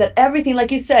to believe, that everything,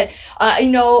 like you said,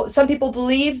 some people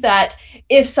believe that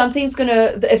if something's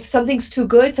too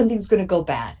good, something's gonna go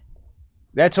bad.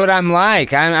 That's what I'm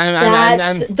like.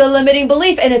 That's the limiting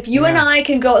belief. And if you and Yeah. I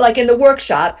can go, like in the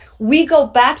workshop, we go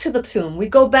back to the tomb, we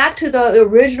go back to the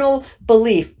original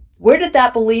belief. Where did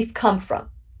that belief come from?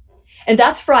 And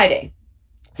that's Friday.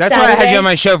 That's why I had you on Saturday.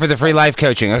 my show for the free life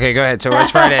coaching. Okay, go ahead. So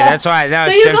it's Friday. That's why. No,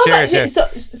 So you I'm go serious.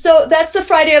 back. So that's the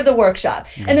Friday of the workshop,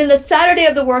 and then the Saturday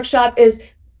of the workshop is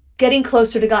getting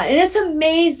closer to God. And it's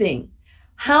amazing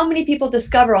how many people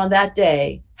discover on that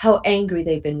day how angry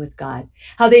they've been with God,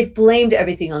 how they've blamed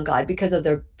everything on God because of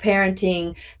their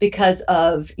parenting, because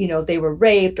of, they were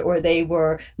raped or they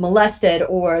were molested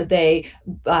or their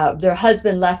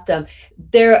husband left them.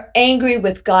 They're angry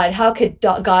with God. How could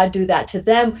God do that to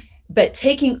them? But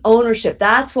taking ownership,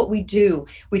 that's what we do.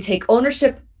 We take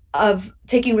ownership of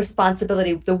taking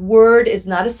responsibility. The word is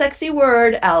not a sexy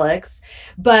word, Alex,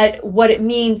 but what it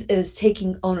means is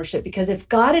taking ownership. Because if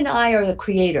God and I are the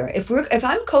creator, if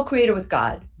I'm co-creator with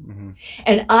God,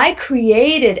 and I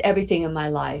created everything in my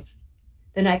life,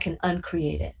 then I can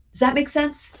uncreate it. Does that make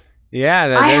sense? Yeah,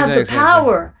 that I does have the make sense.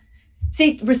 power.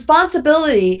 See,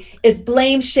 responsibility is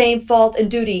blame, shame, fault, and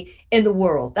duty in the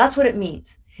world. That's what it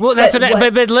means. Well,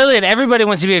 but Lillian, everybody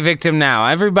wants to be a victim now.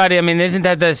 Everybody, I mean, isn't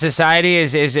that the society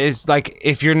is like,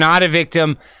 if you're not a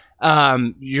victim,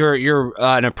 you're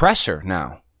an oppressor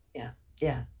now.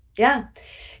 Yeah.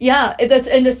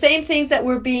 And the same things that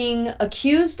we're being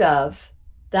accused of,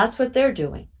 that's what they're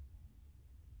doing.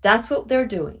 That's what they're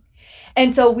doing.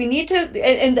 And so we need to,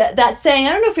 and that saying,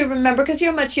 I don't know if you remember, because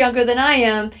you're much younger than I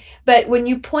am, but when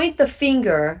you point the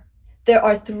finger, there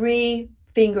are three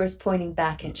fingers pointing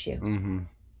back at you. Mm-hmm.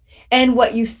 And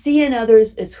what you see in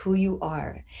others is who you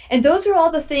are. And those are all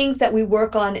the things that we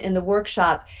work on in the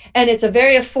workshop. And it's a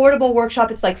very affordable workshop.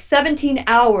 It's like 17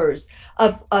 hours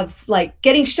of like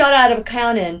getting shut out of a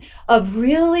cannon, of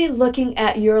really looking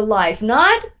at your life,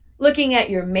 not looking at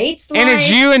your mate's life. And it's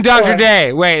you and Dr.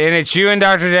 Day. Wait, and it's you and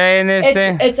Dr. Day in this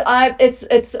thing?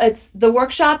 It's the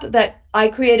workshop that I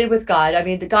created with God. I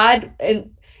mean,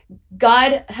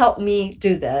 God helped me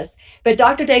do this, but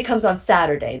Dr. Day comes on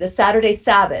Saturday, the Saturday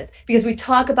Sabbath, because we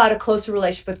talk about a closer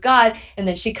relationship with God, and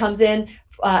then she comes in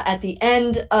at the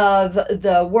end of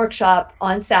the workshop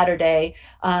on Saturday,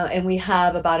 and we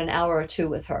have about an hour or two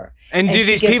with her. And do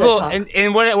these people,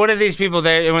 and what are these people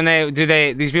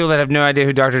these people that have no idea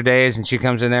who Dr. Day is, and she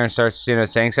comes in there and starts,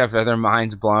 saying stuff, are their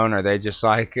minds blown? Are they just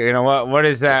like, what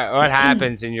is that? What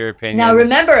happens in your opinion? Now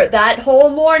remember, that whole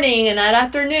morning and that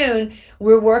afternoon,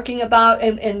 we're working about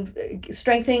and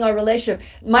strengthening our relationship.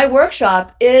 My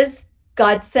workshop is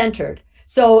God-centered.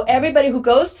 So everybody who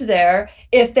goes to there,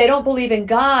 if they don't believe in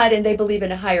God and they believe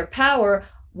in a higher power,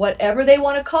 whatever they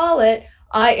want to call it,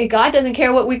 God doesn't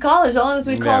care what we call it, as long as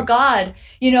we call God,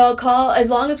 as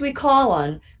long as we call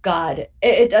on God.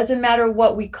 It doesn't matter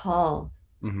what we call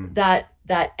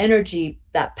that energy,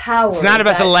 that power. It's not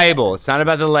about the label. It's not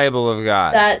about the label of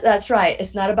God. That's right.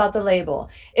 It's not about the label.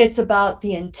 It's about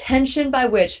the intention by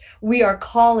which we are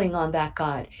calling on that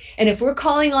God. And if we're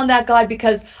calling on that God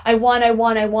because I want,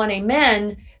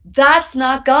 amen, that's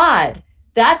not God.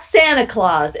 That's Santa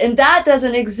Claus, and that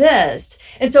doesn't exist.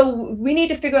 And so we need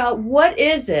to figure out, what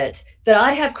is it that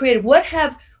I have created?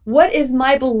 What is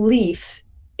my belief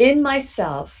in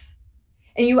myself?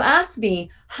 And you ask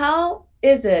me, how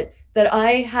is it that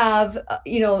I have,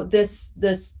 this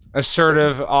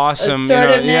assertive, awesome,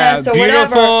 assertiveness, or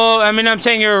beautiful. whatever. I mean, I'm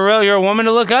saying you're a woman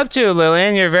to look up to,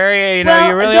 Lillian. You're very, you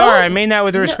really are. I mean that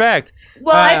with respect.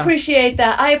 Well, I appreciate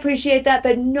that,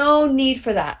 but no need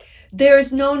for that.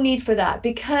 There's no need for that,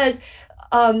 because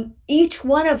each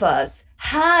one of us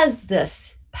has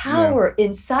this power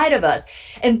inside of us,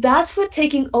 and that's what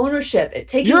taking ownership,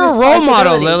 you're a role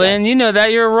model, Lillian. You know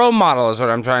that you're a role model is what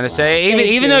I'm trying to say.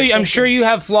 Even though I'm sure you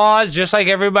have flaws just like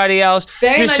everybody else.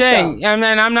 Very much saying, so. And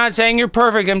I'm not saying you're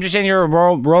perfect. I'm just saying you're a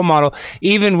role model.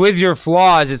 Even with your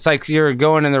flaws, it's like you're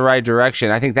going in the right direction.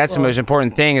 I think that's the most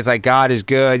important thing. Is like, God is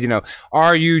good.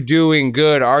 Are you doing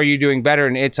good? Are you doing better?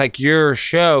 And it's like your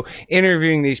show,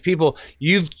 interviewing these people.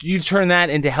 You've turned that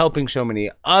into helping so many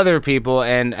other people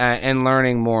and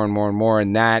learning more and more and more,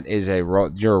 and that is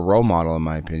you're a role model in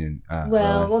my opinion.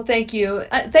 Well, thank you.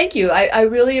 I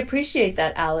really appreciate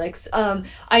that, Alex.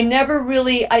 I never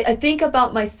really, I think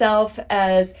about myself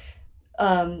as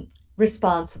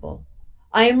responsible.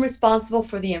 I am responsible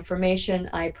for the information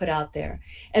I put out there,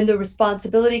 and the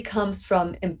responsibility comes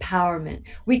from empowerment.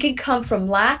 We can come from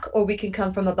lack, or we can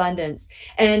come from abundance,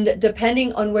 and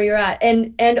depending on where you're at,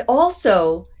 and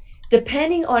also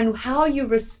depending on how you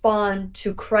respond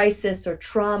to crisis or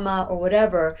trauma or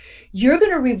whatever, you're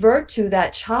going to revert to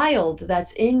that child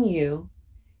that's in you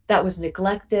that was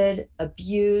neglected,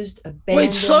 abused,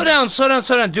 Wait, slow abandoned. down, slow down,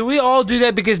 slow down. Do we all do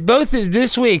that? Because both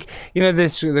this week,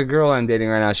 the girl I'm dating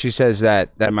right now, she says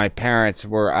that my parents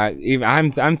were.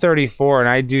 I'm 34 and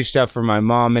I do stuff for my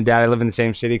mom and dad. I live in the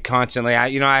same city constantly.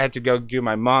 I had to go do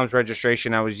my mom's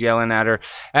registration. I was yelling at her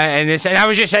and I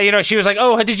was just saying, she was like,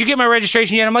 "Oh, did you get my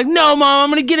registration yet?" I'm like, "No, mom, I'm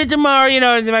gonna get it tomorrow."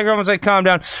 And my girl was like, "Calm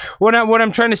down." What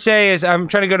I'm trying to say is, I'm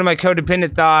trying to go to my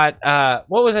codependent thought.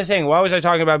 What was I saying? Why was I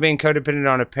talking about being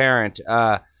codependent on a parent?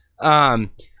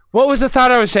 What was the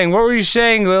thought I was saying? What were you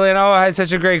saying, Lillian? Oh, I had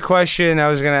such a great question I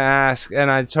was going to ask,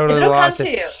 and I totally lost it.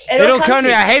 It'll come to you. It'll come to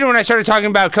you. I hate it when I started talking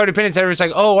about codependence. Everyone's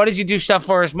like, "Oh, why did you do stuff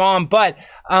for his mom?" But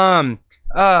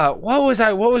what was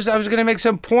I was going to make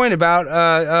some point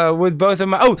about with both of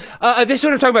my. This is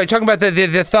what I'm talking about. You're talking about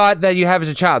the thought that you have as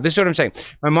a child. This is what I'm saying.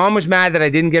 My mom was mad that I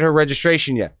didn't get her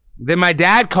registration yet. Then my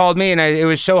dad called me, and it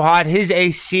was so hot. His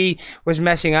AC was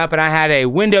messing up, and I had a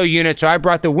window unit, so I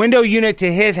brought the window unit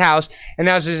to his house, and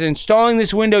I was just installing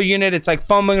this window unit. It's like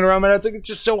fumbling around, and it's like, it's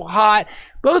just so hot.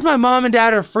 Both my mom and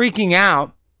dad are freaking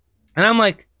out, and I'm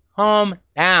like, calm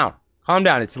down.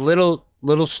 It's little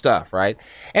stuff, right?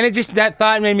 And it just, that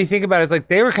thought made me think about it. It's like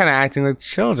they were kind of acting like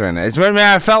children. It's what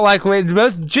I felt like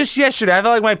just yesterday. I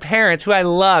felt like my parents, who I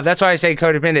love, that's why I say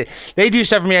codependent. They do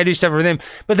stuff for me, I do stuff for them,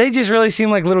 but they just really seem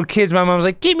like little kids. My mom was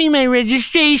like, "Give me my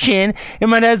registration,"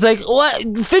 and my dad's like, "What?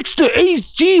 Fix the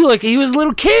HG," like he was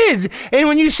little kids. And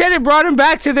when you said it brought them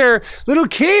back to their little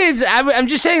kids, I'm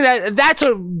just saying that's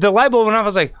what the light bulb went off. I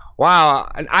was like, wow,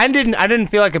 I didn't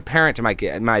feel like a parent to my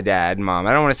dad and mom.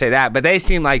 I don't want to say that, but they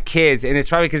seem like kids, and it's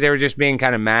probably because they were just being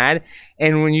kind of mad.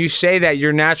 And when you say that,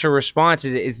 your natural response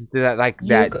is that, like,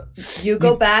 that you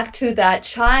go back to that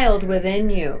child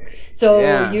within you. So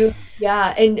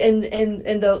Yeah. and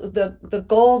the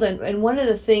gold, and one of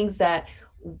the things that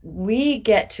we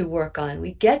get to work on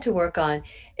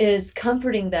is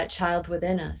comforting that child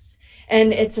within us.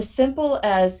 And it's as simple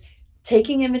as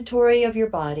taking inventory of your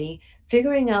body,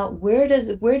 figuring out where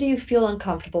do you feel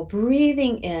uncomfortable,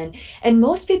 breathing in. And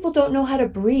most people don't know how to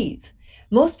breathe.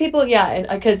 Most people, and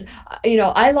because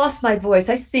I lost my voice.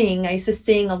 I used to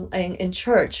sing in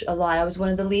church a lot. I was one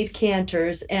of the lead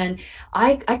cantors, and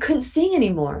I couldn't sing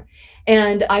anymore.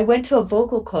 And I went to a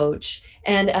vocal coach,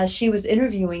 and as she was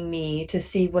interviewing me to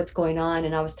see what's going on,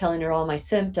 and I was telling her all my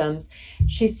symptoms,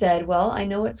 she said, "Well, I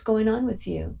know what's going on with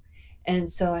you." And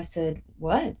so I said,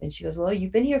 "What?" And she goes, "Well,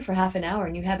 you've been here for half an hour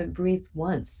and you haven't breathed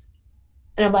once."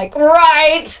 And I'm like,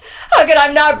 "Right? How could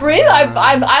I not breathe?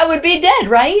 I would be dead,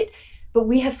 right?" But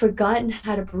we have forgotten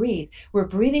how to breathe. We're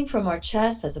breathing from our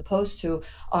chest as opposed to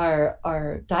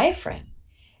our diaphragm.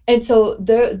 And so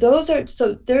there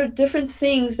are different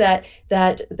things that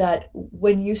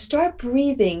when you start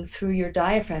breathing through your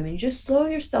diaphragm, and you just slow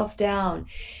yourself down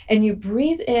and you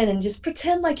breathe in and just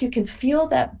pretend like you can feel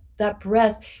that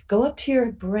breath go up to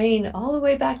your brain, all the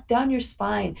way back down your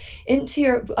spine,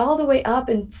 all the way up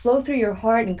and flow through your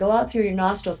heart and go out through your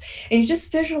nostrils. And you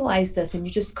just visualize this, and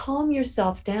you just calm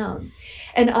yourself down.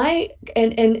 And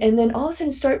then all of a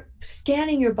sudden start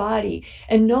scanning your body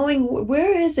and knowing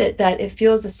where is it that it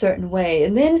feels a certain way.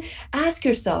 And then ask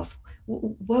yourself,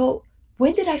 well,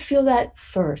 when did I feel that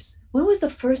first? When was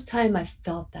the first time I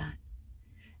felt that?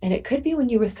 And it could be when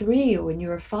you were 3 or when you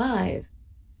were 5.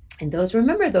 And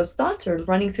remember, those thoughts are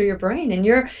running through your brain,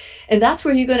 and that's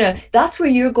where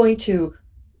you're going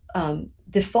to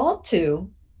default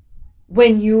to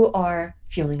when you are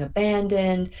feeling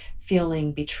abandoned,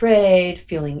 feeling betrayed,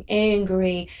 feeling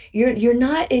angry. You're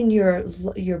not in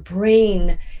your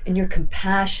brain, in your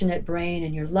compassionate brain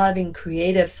and your loving,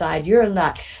 creative side. You're in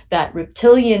that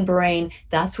reptilian brain.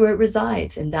 That's where it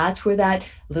resides, and that's where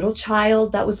that little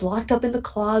child that was locked up in the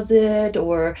closet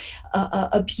or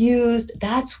abused,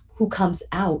 that's who comes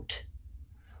out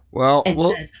and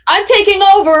says, "I'm taking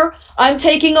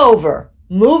over,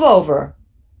 move over."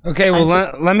 Okay, well,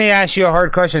 let me ask you a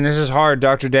hard question. This is hard,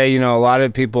 Dr. Day. A lot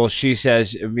of people, she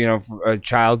says, a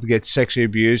child gets sexually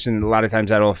abused, and a lot of times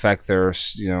that'll affect their,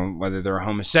 whether they're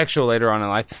homosexual later on in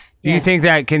life. Do you think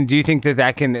that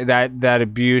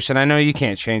abuse, and I know you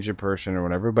can't change a person or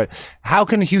whatever, but how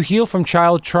can you heal from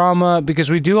child trauma?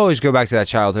 Because we do always go back to that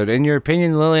childhood. In your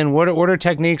opinion, Lillian, what are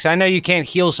techniques? I know you can't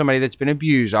heal somebody that's been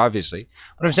abused, obviously,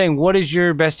 but I'm saying, what is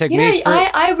your best technique?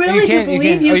 I really do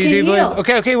believe you can heal.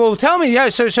 Okay, well, tell me. Yeah,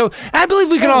 so I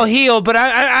believe we can all heal, but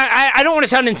I don't want to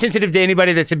sound insensitive to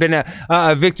anybody that's been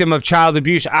a victim of child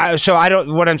abuse.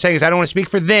 What I'm saying is, I don't want to speak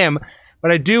for them.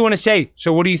 But I do want to say,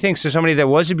 so what do you think? So somebody that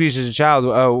was abused as a child,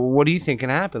 what do you think can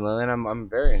happen, Lillian? I'm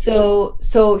very interested.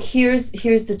 So here's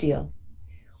the deal.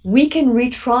 We can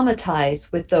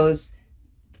re-traumatize with those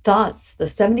thoughts, the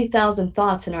 70,000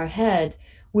 thoughts in our head.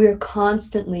 We're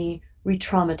constantly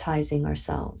re-traumatizing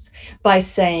ourselves by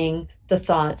saying the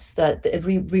thoughts that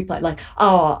replay, like,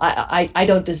 oh, I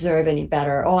don't deserve any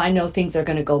better. Oh, I know things are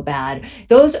going to go bad.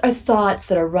 Those are thoughts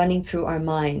that are running through our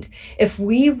mind. If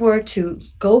we were to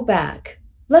go back,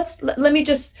 let me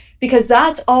just, because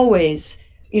that's always,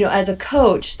 as a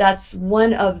coach, that's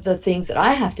one of the things that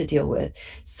I have to deal with.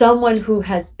 Someone who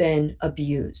has been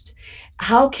abused.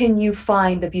 How can you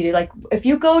find the beauty? Like if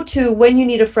you go to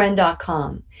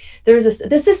whenyouneedafriend.com,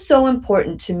 this is so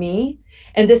important to me.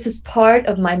 And this is part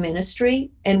of my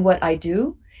ministry and what I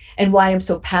do and why I'm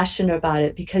so passionate about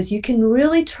it, because you can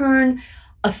really turn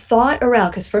a thought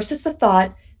around, because first it's the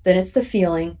thought, then it's the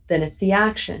feeling, then it's the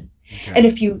action. Okay. And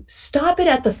if you stop it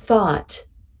at the thought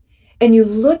and you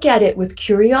look at it with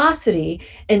curiosity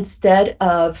instead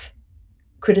of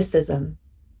criticism,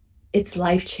 it's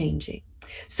life-changing.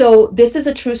 So this is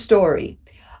a true story.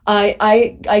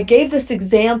 I gave this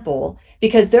example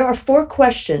because there are 4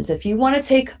 questions. If you want to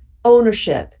take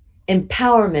ownership,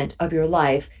 empowerment of your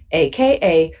life,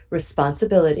 aka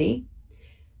responsibility,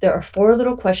 there are 4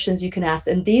 little questions you can ask.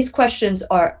 And these questions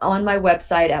are on my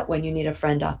website at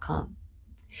whenyouneedafriend.com.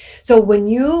 So when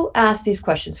you ask these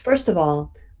questions, first of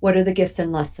all, what are the gifts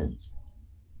and lessons?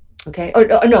 Okay. Or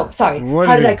no, sorry.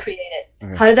 How did I create it?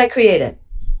 Okay. How did I create it?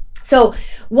 So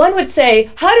one would say,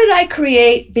 how did I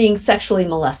create being sexually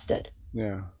molested?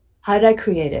 Yeah. How did I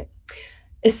create it?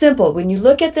 It's simple. When you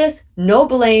look at this, no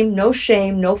blame, no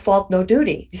shame, no fault, no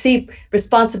duty. You see,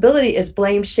 responsibility is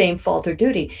blame, shame, fault, or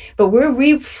duty. But we're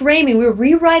reframing, we're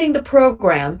rewriting the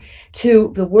program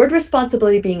to the word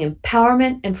responsibility being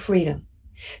empowerment and freedom.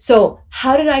 So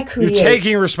how did I create? You're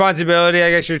taking responsibility. I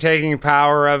guess you're taking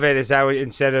power of it. Is that what,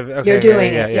 instead of, okay, you're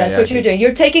doing it? That's what you're doing.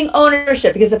 You're taking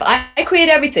ownership, because if I create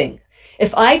everything,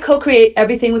 if I co-create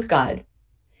everything with God,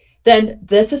 then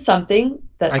this is something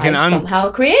that I somehow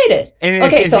created.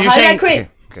 Okay, so how did I create?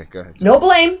 Okay, go ahead. No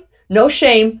blame, no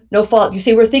shame, no fault. You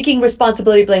see, we're thinking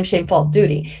responsibility, blame, shame, fault,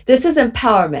 duty. This is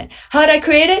empowerment. How did I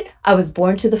create it? I was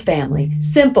born to the family.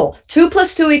 Simple. 2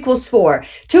 + 2 = 4.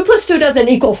 2 + 2 doesn't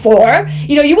equal 4.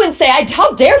 You wouldn't say,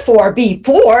 how dare 4 be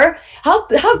 4?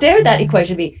 How dare that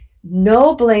equation be?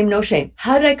 No blame, no shame.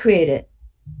 How did I create it?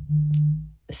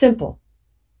 Simple.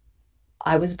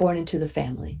 I was born into the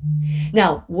family.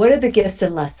 Now, what are the gifts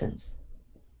and lessons?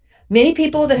 Many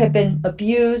people that have been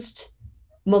abused,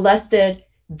 molested,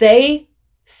 they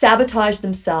sabotage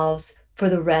themselves for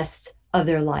the rest of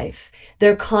their life.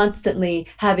 They're constantly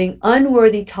having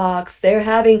unworthy talks. They're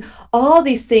having all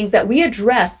these things that we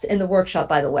address in the workshop,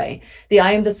 by the way, the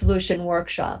I Am the Solution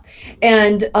workshop.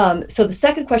 And so the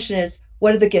second question is,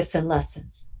 what are the gifts and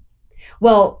lessons?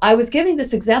 Well, I was giving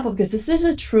this example because this is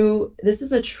a true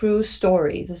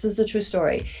story. This is a true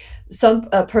story. Some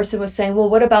person was saying, well,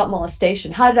 what about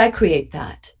molestation? How did I create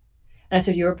that? And I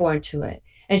said, you were born to it.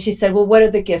 And she said, well, what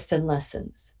are the gifts and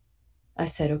lessons? I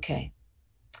said, okay.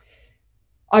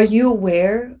 Are you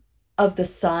aware of the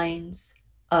signs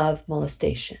of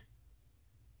molestation?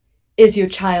 Is your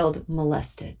child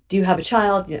molested? Do you have a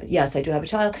child? Yes, I do have a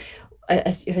child.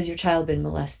 Has your child been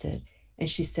molested? And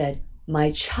she said,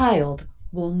 my child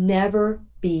will never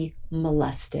be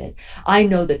molested. I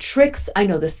know the tricks. I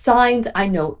know the signs. I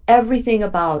know everything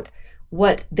about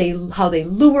how they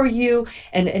lure you.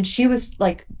 And she was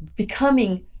like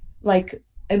becoming like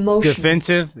emotional.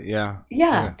 Defensive?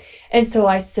 Yeah. And so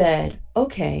I said,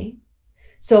 okay,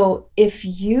 so if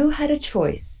you had a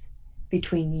choice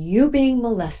between you being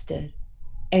molested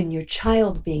and your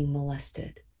child being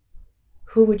molested,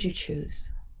 who would you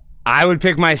choose? I would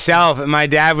pick myself, and my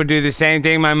dad would do the same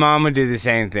thing. My mom would do the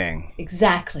same thing.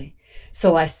 Exactly.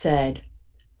 So I said,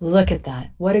 look at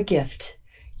that. What a gift.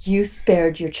 You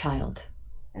spared your child.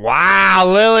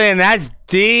 Wow, Lillian, that's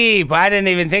deep. I didn't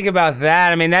even think about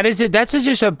that. I mean, that's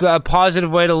just a positive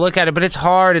way to look at it, but it's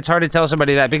hard. It's hard to tell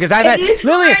somebody that, because I've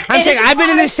been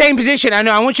in this same position. I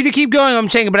know. I want you to keep going. I'm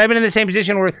saying, but I've been in the same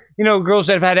position where, girls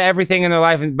that have had everything in their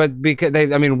life, but because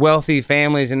wealthy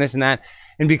families and this and that.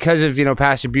 And because of,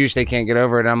 past abuse, they can't get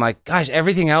over it. And I'm like, gosh,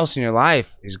 everything else in your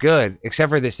life is good, except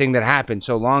for this thing that happened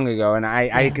so long ago. And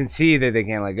I can see that they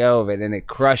can't let go of it, and it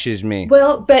crushes me.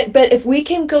 Well, but if we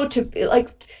can go to,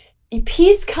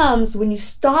 peace comes when you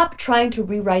stop trying to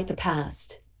rewrite the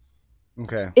past.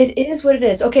 Okay. It is what it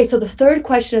is. Okay, so the third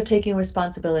question of taking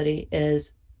responsibility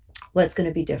is, what's going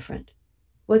to be different?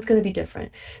 What's going to be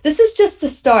different? This is just the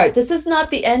start. This is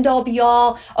not the end all be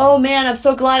all. Oh man, I'm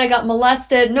so glad I got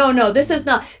molested. No, this is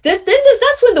not.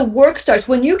 That's when the work starts.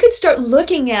 When you can start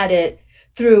looking at it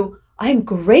through, I'm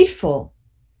grateful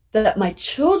that my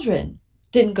children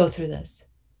didn't go through this.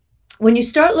 When you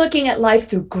start looking at life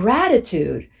through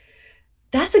gratitude,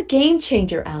 that's a game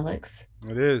changer, Alex.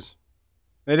 It is.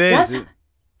 It is.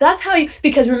 That's how you,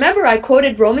 because remember, I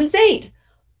quoted Romans 8.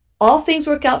 All things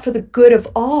work out for the good of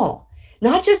all,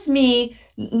 not just me.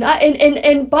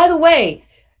 And by the way,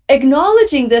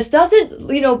 acknowledging this doesn't,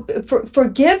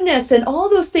 forgiveness and all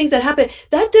those things that happen,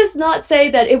 that does not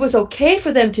say that it was okay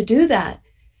for them to do that.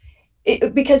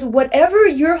 Because whatever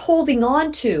you're holding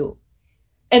on to,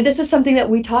 and this is something that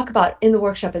we talk about in the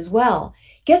workshop as well,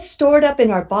 gets stored up in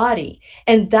our body.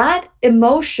 And that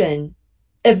emotion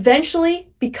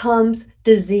eventually becomes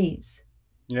disease.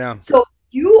 Yeah. So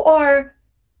you are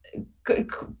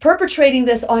perpetrating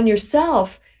this on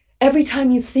yourself every time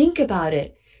you think about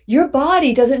it. Your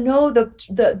body doesn't know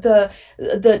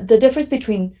the difference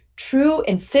between true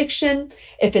and fiction.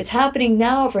 If it's happening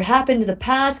now, if it happened in the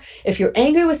past, if you're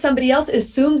angry with somebody else, it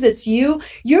assumes it's you.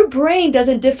 Your brain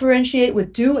doesn't differentiate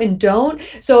with do and don't.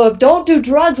 So if don't do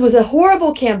drugs was a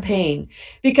horrible campaign,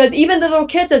 because even the little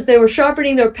kids, as they were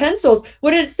sharpening their pencils,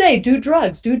 what did it say? Do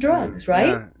drugs, right?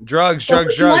 Yeah. Drugs.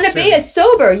 You want to be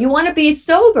sober. You want to be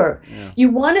sober. Yeah.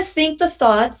 You want to think the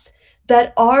thoughts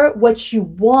that are what you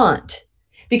want.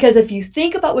 Because if you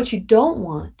think about what you don't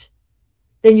want,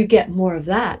 then you get more of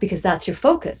that, because that's your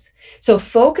focus. So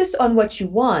focus on what you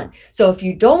want. So if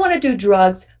you don't want to do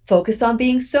drugs, focus on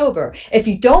being sober. If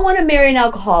you don't want to marry an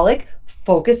alcoholic,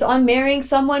 focus on marrying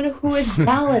someone who is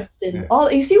balanced and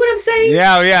all. You see what I'm saying?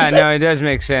 Yeah. No, it does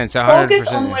make sense. 100%. Focus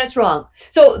on what's wrong.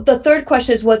 So the third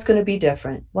question is, what's going to be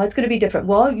different? What's going to be different?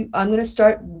 Well, I'm going to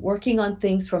start working on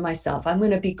things for myself. I'm going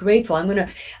to be grateful. I'm going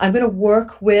to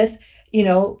work with,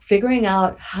 figuring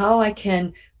out how I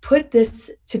can put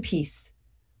this to peace,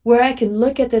 where I can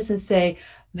look at this and say,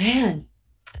 man,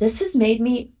 this has made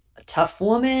me a tough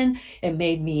woman. It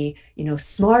made me,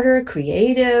 smarter,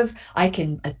 creative. I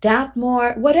can adapt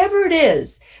more, whatever it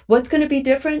is. What's going to be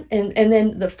different? And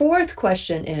then the fourth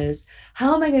question is,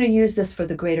 how am I going to use this for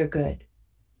the greater good?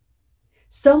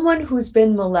 Someone who's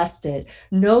been molested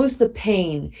knows the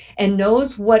pain and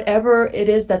knows whatever it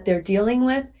is that they're dealing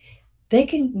with. They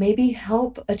can maybe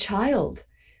help a child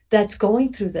that's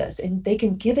going through this, and they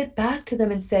can give it back to them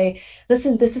and say,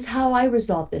 listen, this is how I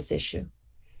resolve this issue.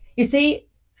 You see,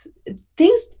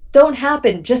 things don't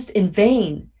happen just in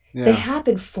vain. Yeah. They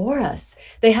happen for us.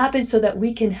 They happen so that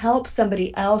we can help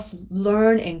somebody else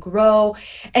learn and grow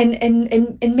and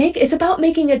make, it's about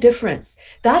making a difference.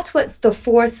 That's what the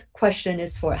fourth question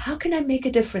is for. How can I make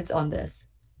a difference on this?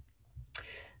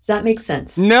 Does that make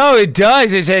sense? No, it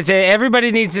does. It's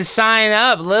everybody needs to sign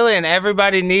up, Lillian.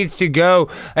 Everybody needs to go.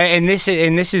 And this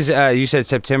is you said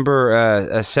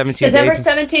September 17th. September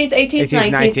 17th,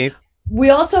 18th, 19th. We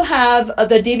also have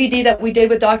the DVD that we did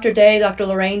with Dr. Day, Dr.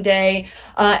 Lorraine Day,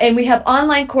 and we have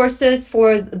online courses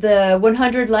for the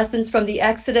 100 lessons from the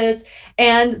Exodus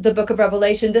and the Book of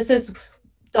Revelation. This is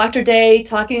Dr. Day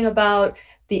talking about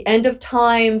the end of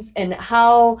times and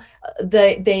how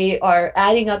they are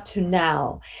adding up to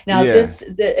now. Now,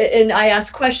 and I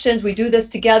ask questions. We do this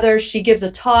together. She gives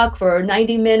a talk for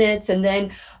 90 minutes, and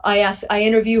then I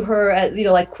interview her at,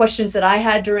 like questions that I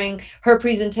had during her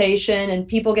presentation, and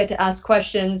people get to ask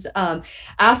questions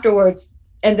afterwards.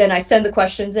 And then I send the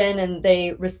questions in, and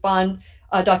they respond.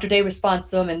 Dr. Day responds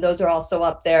to them, and those are also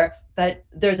up there. But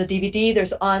there's a DVD,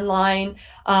 there's online.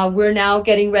 We're now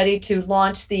getting ready to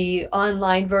launch the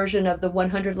online version of the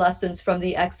 100 lessons from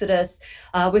the Exodus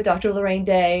with Dr. Lorraine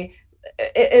Day.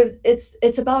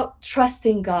 It's about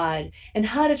trusting God and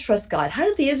how to trust God. How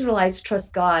did the Israelites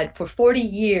trust God for 40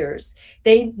 years?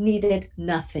 They needed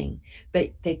nothing,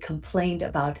 but they complained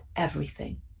about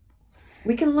everything.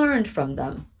 We can learn from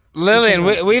them. Lillian,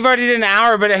 we've already did an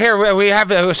hour, but here we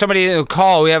have somebody to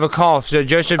call. We have a call. So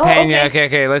Joseph Pena.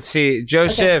 Okay. Let's see.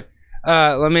 Joseph,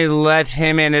 let me let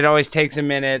him in. It always takes a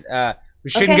minute.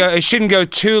 It shouldn't go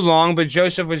too long, but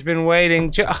Joseph has been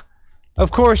waiting.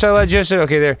 Of course, I let Joseph.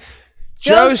 Okay, there.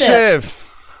 Joseph.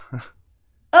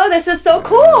 Oh, this is so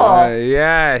cool.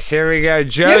 Yes, here we go.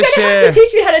 Joseph. You're going to have to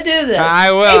teach me how to do this.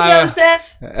 I will. Hey,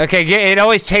 Joseph. Okay, it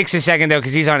always takes a second, though,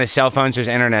 because he's on his cell phone, so his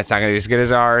internet's not going to be as good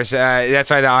as ours. That's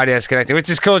why the audio is connected, which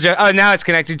is cool. Oh, now it's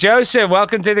connected. Joseph,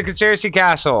 welcome to the Conspiracy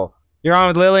Castle. You're on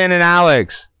with Lillian and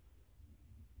Alex.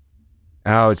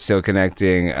 Oh, it's still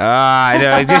connecting. I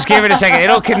know. Just give it a second.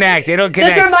 It'll connect. This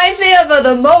reminds me of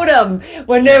the modem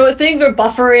when things were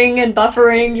buffering and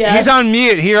buffering. Yes. He's on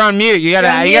mute. You're on mute. You gotta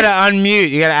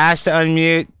unmute. You gotta ask to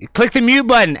unmute. Click the mute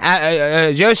button.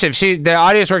 Joseph, the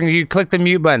audio's working. You click the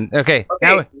mute button. Okay. Okay.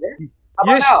 How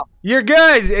about now? You're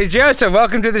good. Hey, Joseph,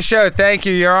 welcome to the show. Thank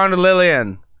you. You're on to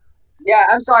Lillian. Yeah,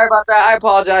 I'm sorry about that. I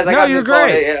apologize. I got you're a new phone.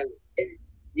 great.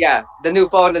 Yeah, the new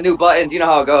phone, the new buttons. You know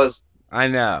how it goes. I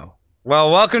know.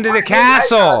 Well, welcome to the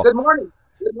castle. Good morning.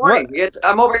 Good morning.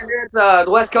 I'm over here at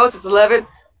the West Coast. It's 11.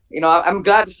 I'm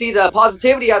glad to see the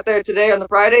positivity out there today on the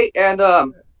Friday. And I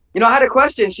had a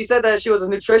question. She said that she was a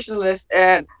nutritionist,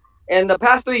 and in the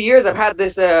past 3 years, I've had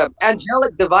this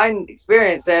angelic divine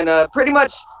experience, and pretty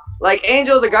much like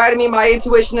angels are guiding me. My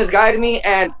intuition is guiding me,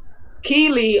 and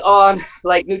keyly on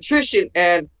like nutrition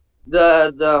and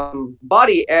the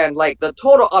body and like the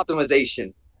total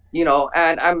optimization.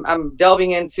 And I'm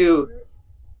delving into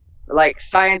like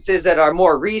sciences that are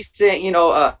more recent,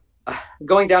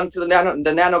 going down to the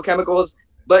nanochemicals,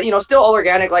 but still all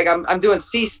organic. Like I'm doing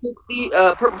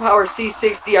C60, Purple Power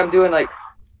C60. I'm doing like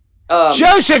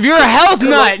Joseph, you're a health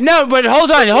nut. No, but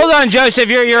hold on, Joseph.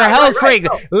 You're a health freak.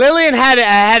 So, Lillian had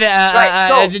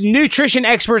nutrition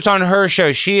experts on her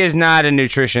show. She is not a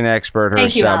nutrition expert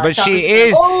herself, but she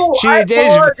is.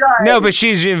 No, but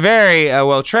she's very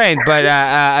well trained.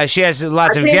 But she has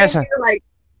lots of guests.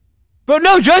 But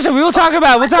no, Joseph, we'll talk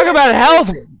about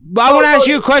health. I want to ask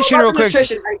you a question real quick.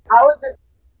 I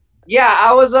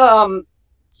was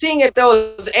seeing if there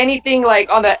was anything like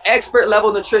on the expert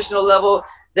level, nutritional level,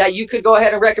 that you could go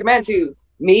ahead and recommend to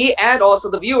me and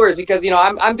also the viewers, because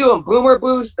I'm doing Boomer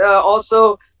Boost,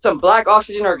 also some Black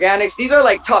Oxygen Organics. These are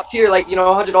like top tier, like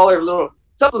 $100 little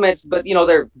supplements, but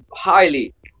they're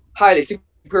highly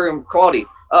superior quality.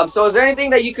 So is there anything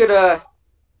that you could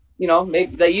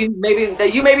maybe that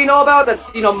you maybe know about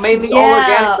that's mainly all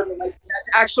organic, but like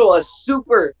actual a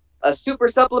super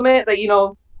supplement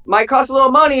that might cost a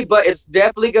little money, but it's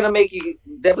definitely gonna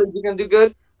do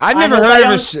good? I've never heard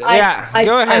of this. Yeah,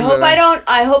 go ahead.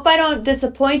 I hope I don't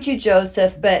disappoint you,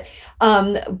 Joseph. But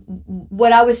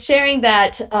what I was sharing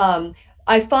that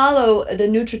I follow the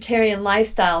Nutritarian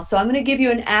lifestyle, so I'm going to give you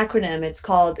an acronym. It's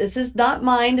called. This is not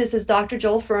mine. This is Dr.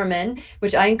 Joel Furman,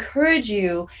 which I encourage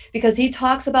you because he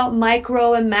talks about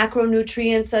micro and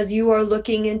macronutrients as you are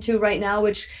looking into right now.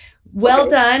 Which well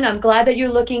done. I'm glad that you're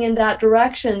looking in that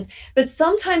directions. But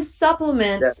sometimes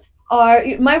supplements.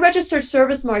 My registered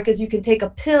service mark is you can take a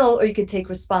pill or you can take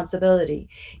responsibility.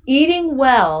 Eating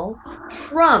well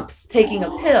trumps taking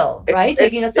a pill, right?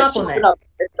 Taking a supplement.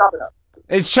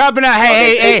 It's chopping up.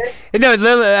 Hey. No,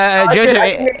 Joseph,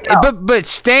 but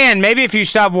Stan, maybe if you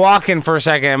stop walking for a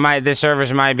second, the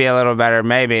service might be a little better.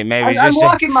 Maybe. I'm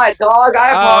walking my dog. I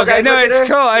apologize. Okay. No,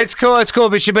 it's cool.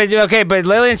 But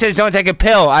Lillian says don't take a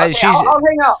pill. I'll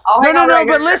hang out. No.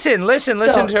 But listen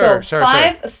to her.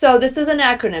 So this is an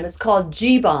acronym. It's called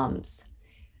G-BOMBs.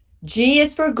 G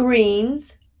is for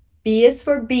greens. B is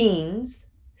for beans.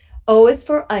 O is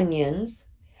for onions.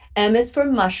 M is for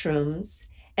mushrooms.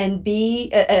 And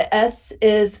B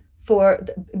is for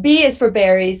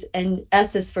berries, and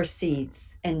S is for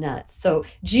seeds and nuts. So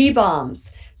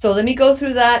G-BOMBs. So let me go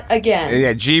through that again.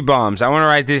 Yeah, G-BOMBs. I want to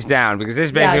write this down because this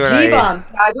is basically what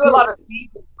G-BOMBs. I do a lot of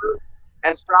seeds and fruit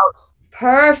and sprouts.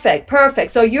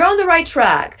 Perfect. So you're on the right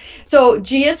track. So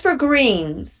G is for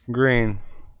greens. Green.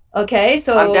 Okay,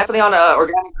 so I'm definitely on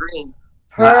organic green.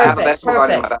 Perfect.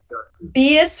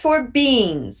 B is for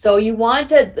beans. So you want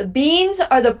the beans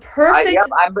are the perfect.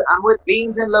 I'm with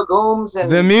beans and legumes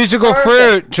and the musical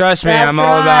fruit. Trust me, I'm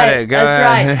all about it. That's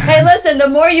right. Hey, listen. The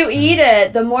more you eat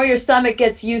it, the more your stomach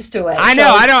gets used to it. I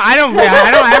know. I don't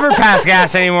ever pass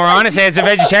gas anymore. Honestly, as a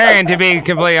vegetarian, to be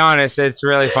completely honest, it's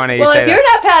really funny. Well, if you're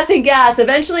not passing gas,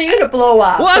 eventually you're gonna blow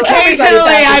up. Well, so occasionally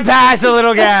I pass a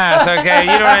little gas. Okay,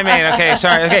 you know what I mean. Okay,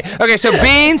 sorry. Okay. So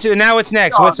beans. Now what's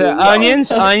next? What's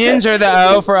onions? Onions or the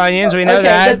O for onions? We know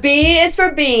that. The B is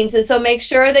for beans, and so make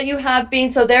sure that you have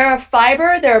beans. So they're a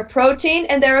fiber, they're a protein,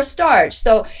 and they're a starch.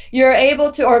 So you're able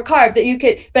to, or carb that you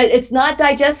could, but it's not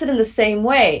digested in the same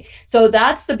way. So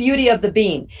that's the beauty of the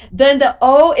bean. Then the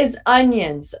O is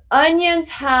onions. Onions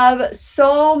have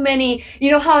so many.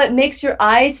 You know how it makes your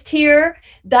eyes tear?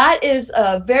 That is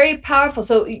very powerful.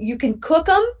 So you can cook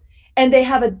them. And they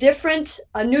have a different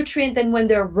nutrient than when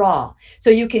they're raw. So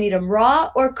you can eat them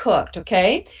raw or cooked,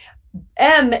 okay?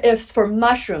 M is for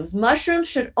mushrooms. Mushrooms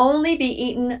should only be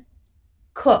eaten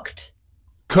cooked.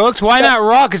 Cooked? Why not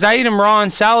raw? Because I eat them raw in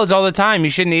salads all the time. You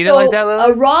shouldn't eat it like that,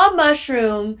 Lily? A raw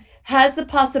mushroom has the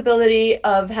possibility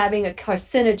of having a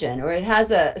carcinogen, or it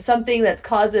has something that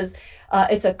causes,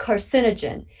 it's a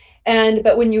carcinogen.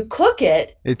 But when you cook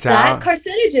it, It's that out.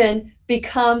 carcinogen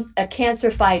becomes a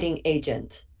cancer-fighting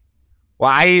agent. Well,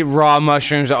 I eat raw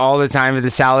mushrooms all the time at the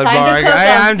salad Time bar. to cook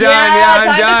Hey, 'em. I'm done. Yeah, Yeah, I'm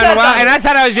time to done. cook Wow. 'em. And I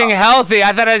thought I was being healthy.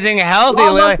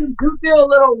 Raw Lily. mushrooms do feel a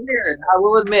little weird. I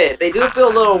will admit, they do feel a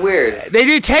little weird. They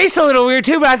do taste a little weird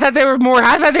too, but I thought they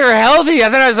were healthy. I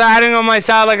thought I was adding on my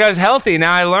salad like I was healthy.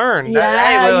 Now I learned. Hey,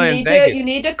 Yeah, Lillian, thank you. you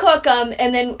need to cook them,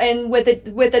 and then with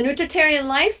a nutritarian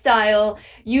lifestyle,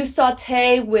 you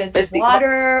saute with It's the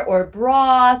water or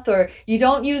broth, or you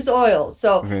don't use oil.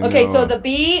 So okay, so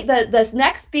the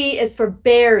next B is for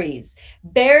berries.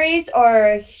 Berries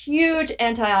are a huge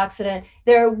antioxidant.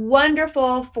 They're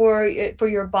wonderful for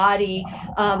your body.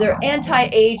 They're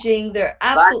anti-aging. They're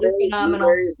absolutely blackberries, phenomenal.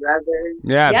 blueberries, raspberries.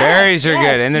 Yeah, Yes, berries are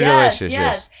good and they're yes, delicious.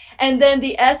 yes. And then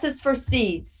the S is for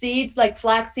seeds. Seeds like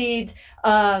flax seeds,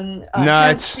 hemp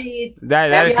Nuts. seeds. That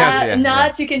Yeah, counts, yeah.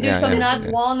 Nuts. You can do some nuts,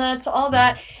 walnuts, all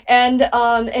that.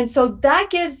 And so that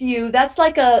gives you, that's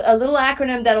like a little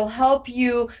acronym that'll help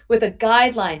you with a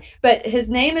guideline. But his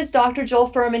name is Dr. Joel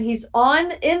Furman. He's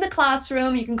in the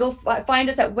classroom. You can go find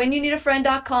us at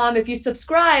whenyouneedafriend.com. If you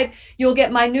subscribe, you'll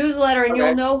get my newsletter and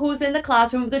you'll know who's in the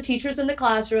classroom, the teachers in the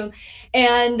classroom.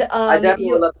 And I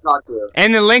definitely would love to talk to you.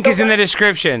 And the link is in the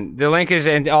description. The link is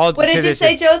in all. What did you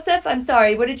say, Joseph? I'm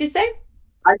sorry. What did you say?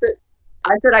 I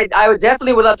said I would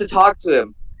definitely would love to talk to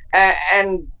him.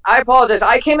 And I apologize.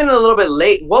 I came in a little bit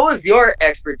late. What was your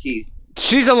expertise?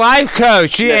 She's a life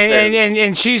coach.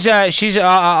 And she's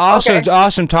also Okay.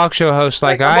 awesome talk show host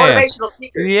like a I am. motivational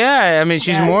speaker. Yeah, I mean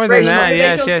she's Yes. more than Motivational that.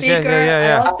 Yes, speaker.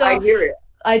 yeah. I hear it.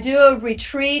 I do a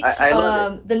retreat. I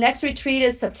love The next retreat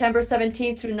is September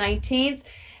 17th through 19th.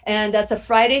 And that's a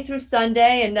Friday through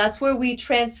Sunday. And that's where we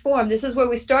transform. This is where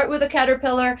we start with a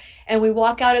caterpillar and we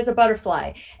walk out as a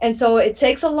butterfly. And so it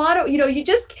takes a lot of,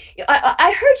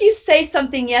 I heard you say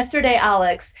something yesterday,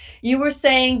 Alex. You were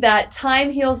saying that time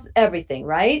heals everything,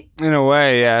 right? In a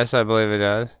way, yes, I believe it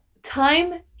does.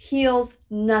 Time heals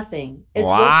nothing. Is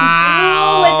Wow. what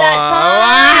you do with that time.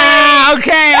 Wow.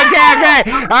 Okay.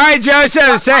 All right,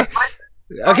 Joseph, say.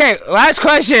 Okay, last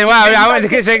question. Wow, I want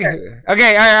to say.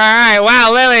 Okay, all right.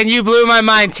 Wow, Lillian, you blew my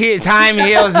mind. Time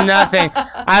heals nothing.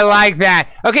 I like that.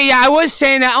 Okay, yeah, I was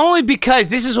saying that only because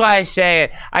this is why I say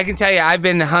it. I can tell you, I've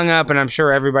been hung up, and I'm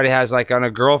sure everybody has, like, on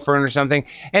a girlfriend or something.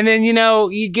 And then,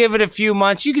 you give it a few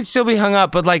months, you can still be hung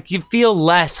up, but, like, you feel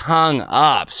less hung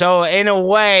up. So, in a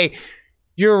way,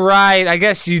 you're right. I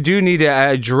guess you do need to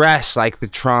address like the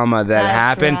trauma that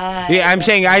happened. Right. Yeah, I'm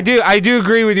saying I do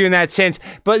agree with you in that sense.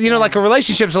 But like a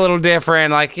relationship's a little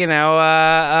different. Like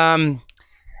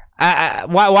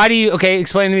why do you? Okay,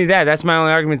 explain to me that. That's my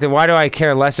only argument. Then why do I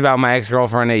care less about my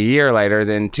ex-girlfriend a year later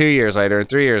than 2 years later,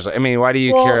 3 years? I mean, why do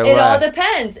you care less? It all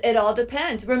depends. It all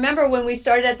depends. Remember when we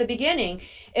started at the beginning?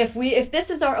 If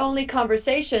this is our only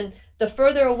conversation, the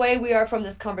further away we are from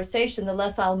this conversation, the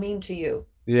less I'll mean to you.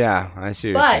 Yeah, I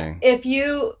see what you're saying. But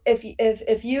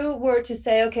if you were to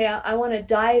say, okay, I want to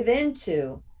dive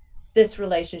into this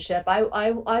relationship,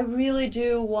 I really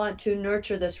do want to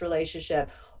nurture this relationship,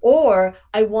 or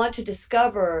I want to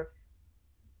discover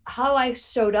how I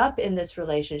showed up in this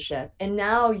relationship, and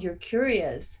now you're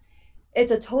curious.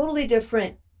 It's a totally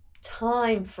different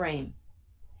time frame,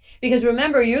 because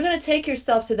remember, you're going to take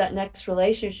yourself to that next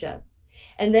relationship,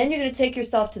 and then you're going to take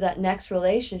yourself to that next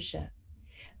relationship.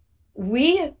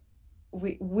 We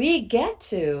get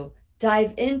to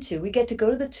dive into, we get to go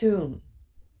to the tomb,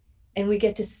 and we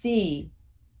get to see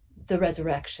the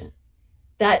resurrection.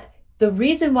 That the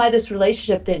reason why this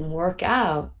relationship didn't work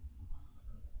out,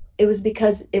 it was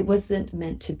because it wasn't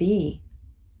meant to be.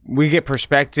 We get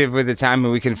perspective with the time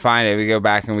and we can find it. We go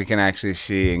back and we can actually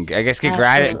see and I guess get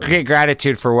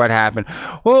gratitude for what happened.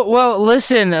 Well,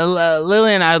 listen,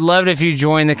 Lillian, I'd love it if you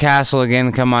join the castle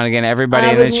again. Come on again. Everybody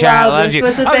in the chat loves you.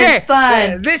 This has been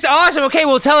fun. This is awesome. Okay,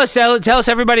 well, tell us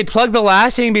everybody, plug the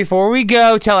last thing before we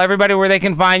go. Tell everybody where they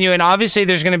can find you. And obviously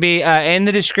there's going to be in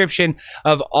the description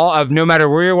of no matter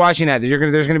where you're watching that,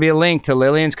 there's going to be a link to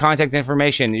Lillian's contact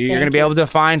information. You're going to be able to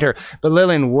find her. But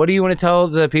Lillian, what do you want to tell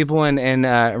the people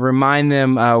and remind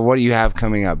them what you have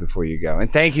coming up before you go?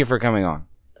 And thank you for coming on.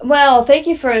 Well, thank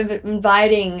you for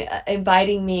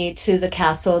inviting me to the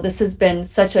castle. This has been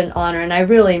such an honor, and I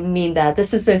really mean that.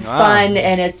 This has been fun,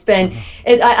 and it's been.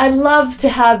 I love to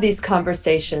have these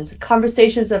conversations of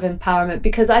empowerment,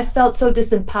 because I felt so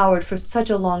disempowered for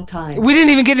such a long time. We didn't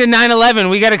even get to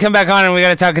 9/11. We got to come back on and we got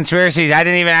to talk conspiracies. I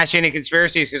didn't even ask you any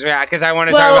conspiracies because I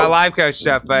want to talk about live coach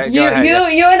stuff. But you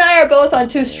and I are both on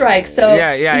 2 strikes, so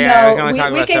yeah.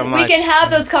 We can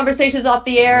have those conversations off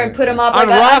the air and put them up on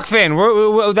like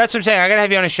Rockfin. that's what I'm saying. I gotta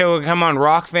have you on a show. We'll come on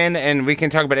Rockfin, and we can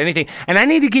talk about anything. And I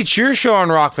need to get your show on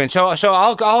Rockfin. So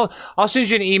I'll send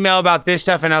you an email about this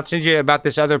stuff, and I'll send you about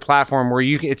this other platform where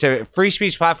it's a free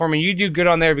speech platform, and you do good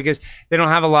on there because they don't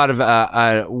have a lot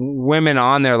of women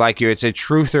on there like you. It's a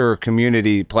truther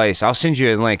community place. I'll send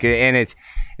you a link, and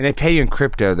they pay you in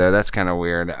crypto though. That's kind of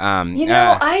weird.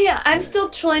 I'm still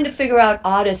trying to figure out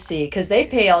Odyssey because they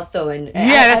pay also in.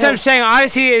 Yeah, that's what I'm saying.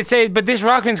 Odyssey, but this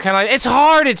Rockfin's kind of like, it's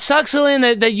hard. It sucks, Lillian,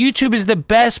 that YouTube is the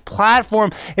best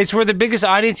platform. It's where the biggest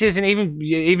audience is, and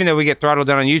even though we get throttled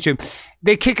down on YouTube,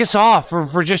 they kick us off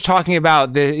for just talking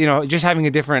about just having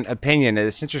a different opinion.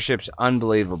 The censorship's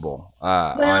unbelievable.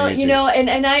 Well,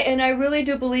 and I really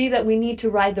do believe that we need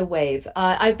to ride the wave.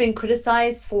 I've been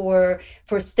criticized for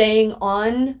staying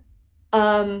on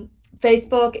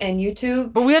Facebook and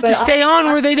YouTube. But we have to stay on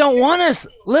where they don't want us,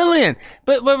 Lillian.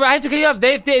 But I have to cut you off.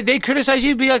 They criticize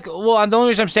you, be like, well, the only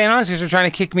reason I'm staying on is because they're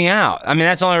trying to kick me out. I mean,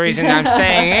 that's the only reason I'm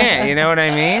saying it. You know what I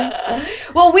mean?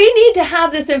 Well, we need to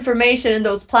have this information in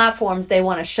those platforms. They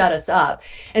want to shut us up.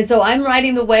 And so I'm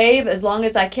riding the wave as long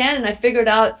as I can. And I figured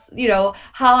out,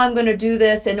 how I'm going to do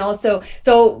this. And also,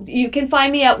 so you can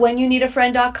find me at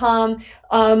whenyouneedafriend.com.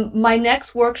 My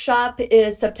next workshop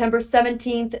is September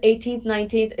 17th, 18th,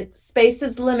 19th. Space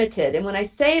is limited. And when I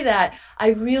say that, I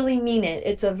really mean it.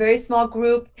 It's a very small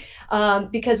group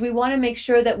because we want to make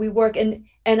sure that we work. And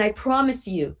I promise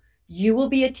you, you will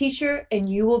be a teacher and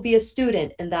you will be a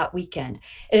student in that weekend.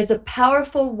 It is a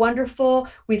powerful, wonderful,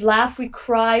 we laugh, we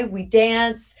cry, we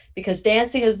dance, because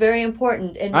dancing is very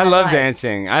important in my life.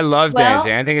 Dancing. I love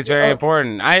dancing. I think it's very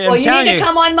important. You need to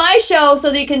come on my show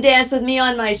so that you can dance with me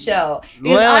on my show.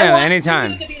 Well, I want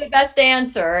anytime. you to be the best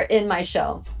dancer in my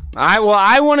show.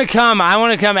 I want to come.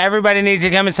 Everybody needs to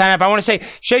come and sign up. I want to say,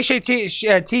 Shay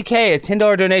TK, a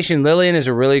 $10 donation. Lillian is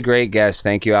a really great guest.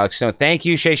 Thank you, Alex. No, thank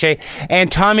you, Shay.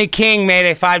 And Tommy King made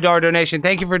a $5 donation.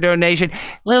 Thank you for donation.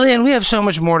 Lillian, we have so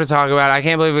much more to talk about. I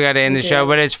can't believe we got to end the show,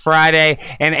 but it's Friday.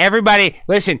 And everybody,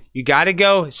 listen, you got to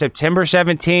go September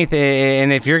 17th.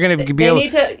 And if you're going to be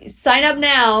need to sign up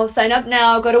now.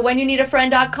 Go to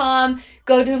whenyouneedafriend.com.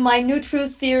 Go to my New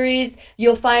Truth series.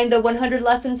 You'll find the 100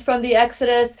 Lessons from the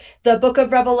Exodus, the Book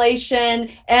of Revelation,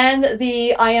 and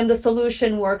the I Am the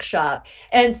Solution workshop.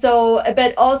 And so,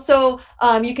 but also,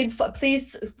 you can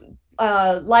please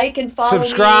like and follow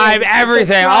subscribe, me.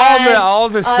 Everything, all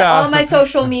the stuff. All my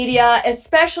social media,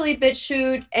 especially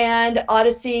BitChute and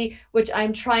Odyssey, which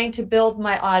I'm trying to build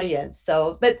my audience.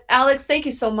 So, but Alex, thank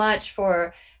you so much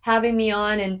for having me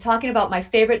on and talking about my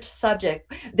favorite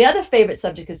subject. The other favorite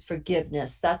subject is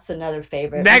forgiveness. That's another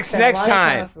favorite. Next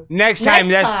time.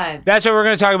 That's what we're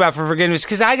going to talk about for forgiveness,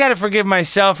 because I got to forgive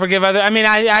myself, forgive others. I mean,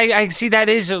 I see that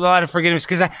is a lot of forgiveness,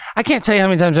 because I can't tell you how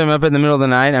many times I'm up in the middle of the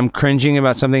night, I'm cringing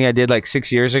about something I did like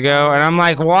 6 years ago, and I'm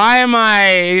like, why am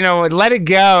I, let it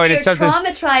go. And You're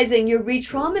traumatizing. You're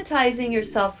re-traumatizing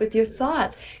yourself with your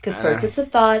thoughts, because first it's a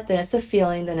thought, then it's a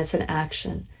feeling, then it's an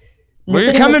action. Well,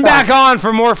 you're coming back on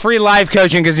for more free life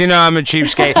coaching because I'm a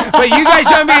cheapskate. But you guys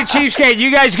don't be a cheapskate.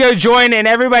 You guys go join, and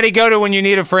everybody go to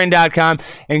whenyouneedafriend.com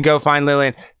and go find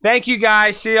Lillian. Thank you,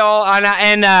 guys. See y'all.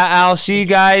 And I'll see you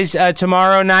guys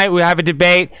tomorrow night. We have a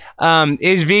debate.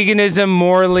 Is veganism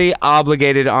morally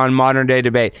obligated on modern day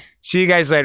debate? See you guys later.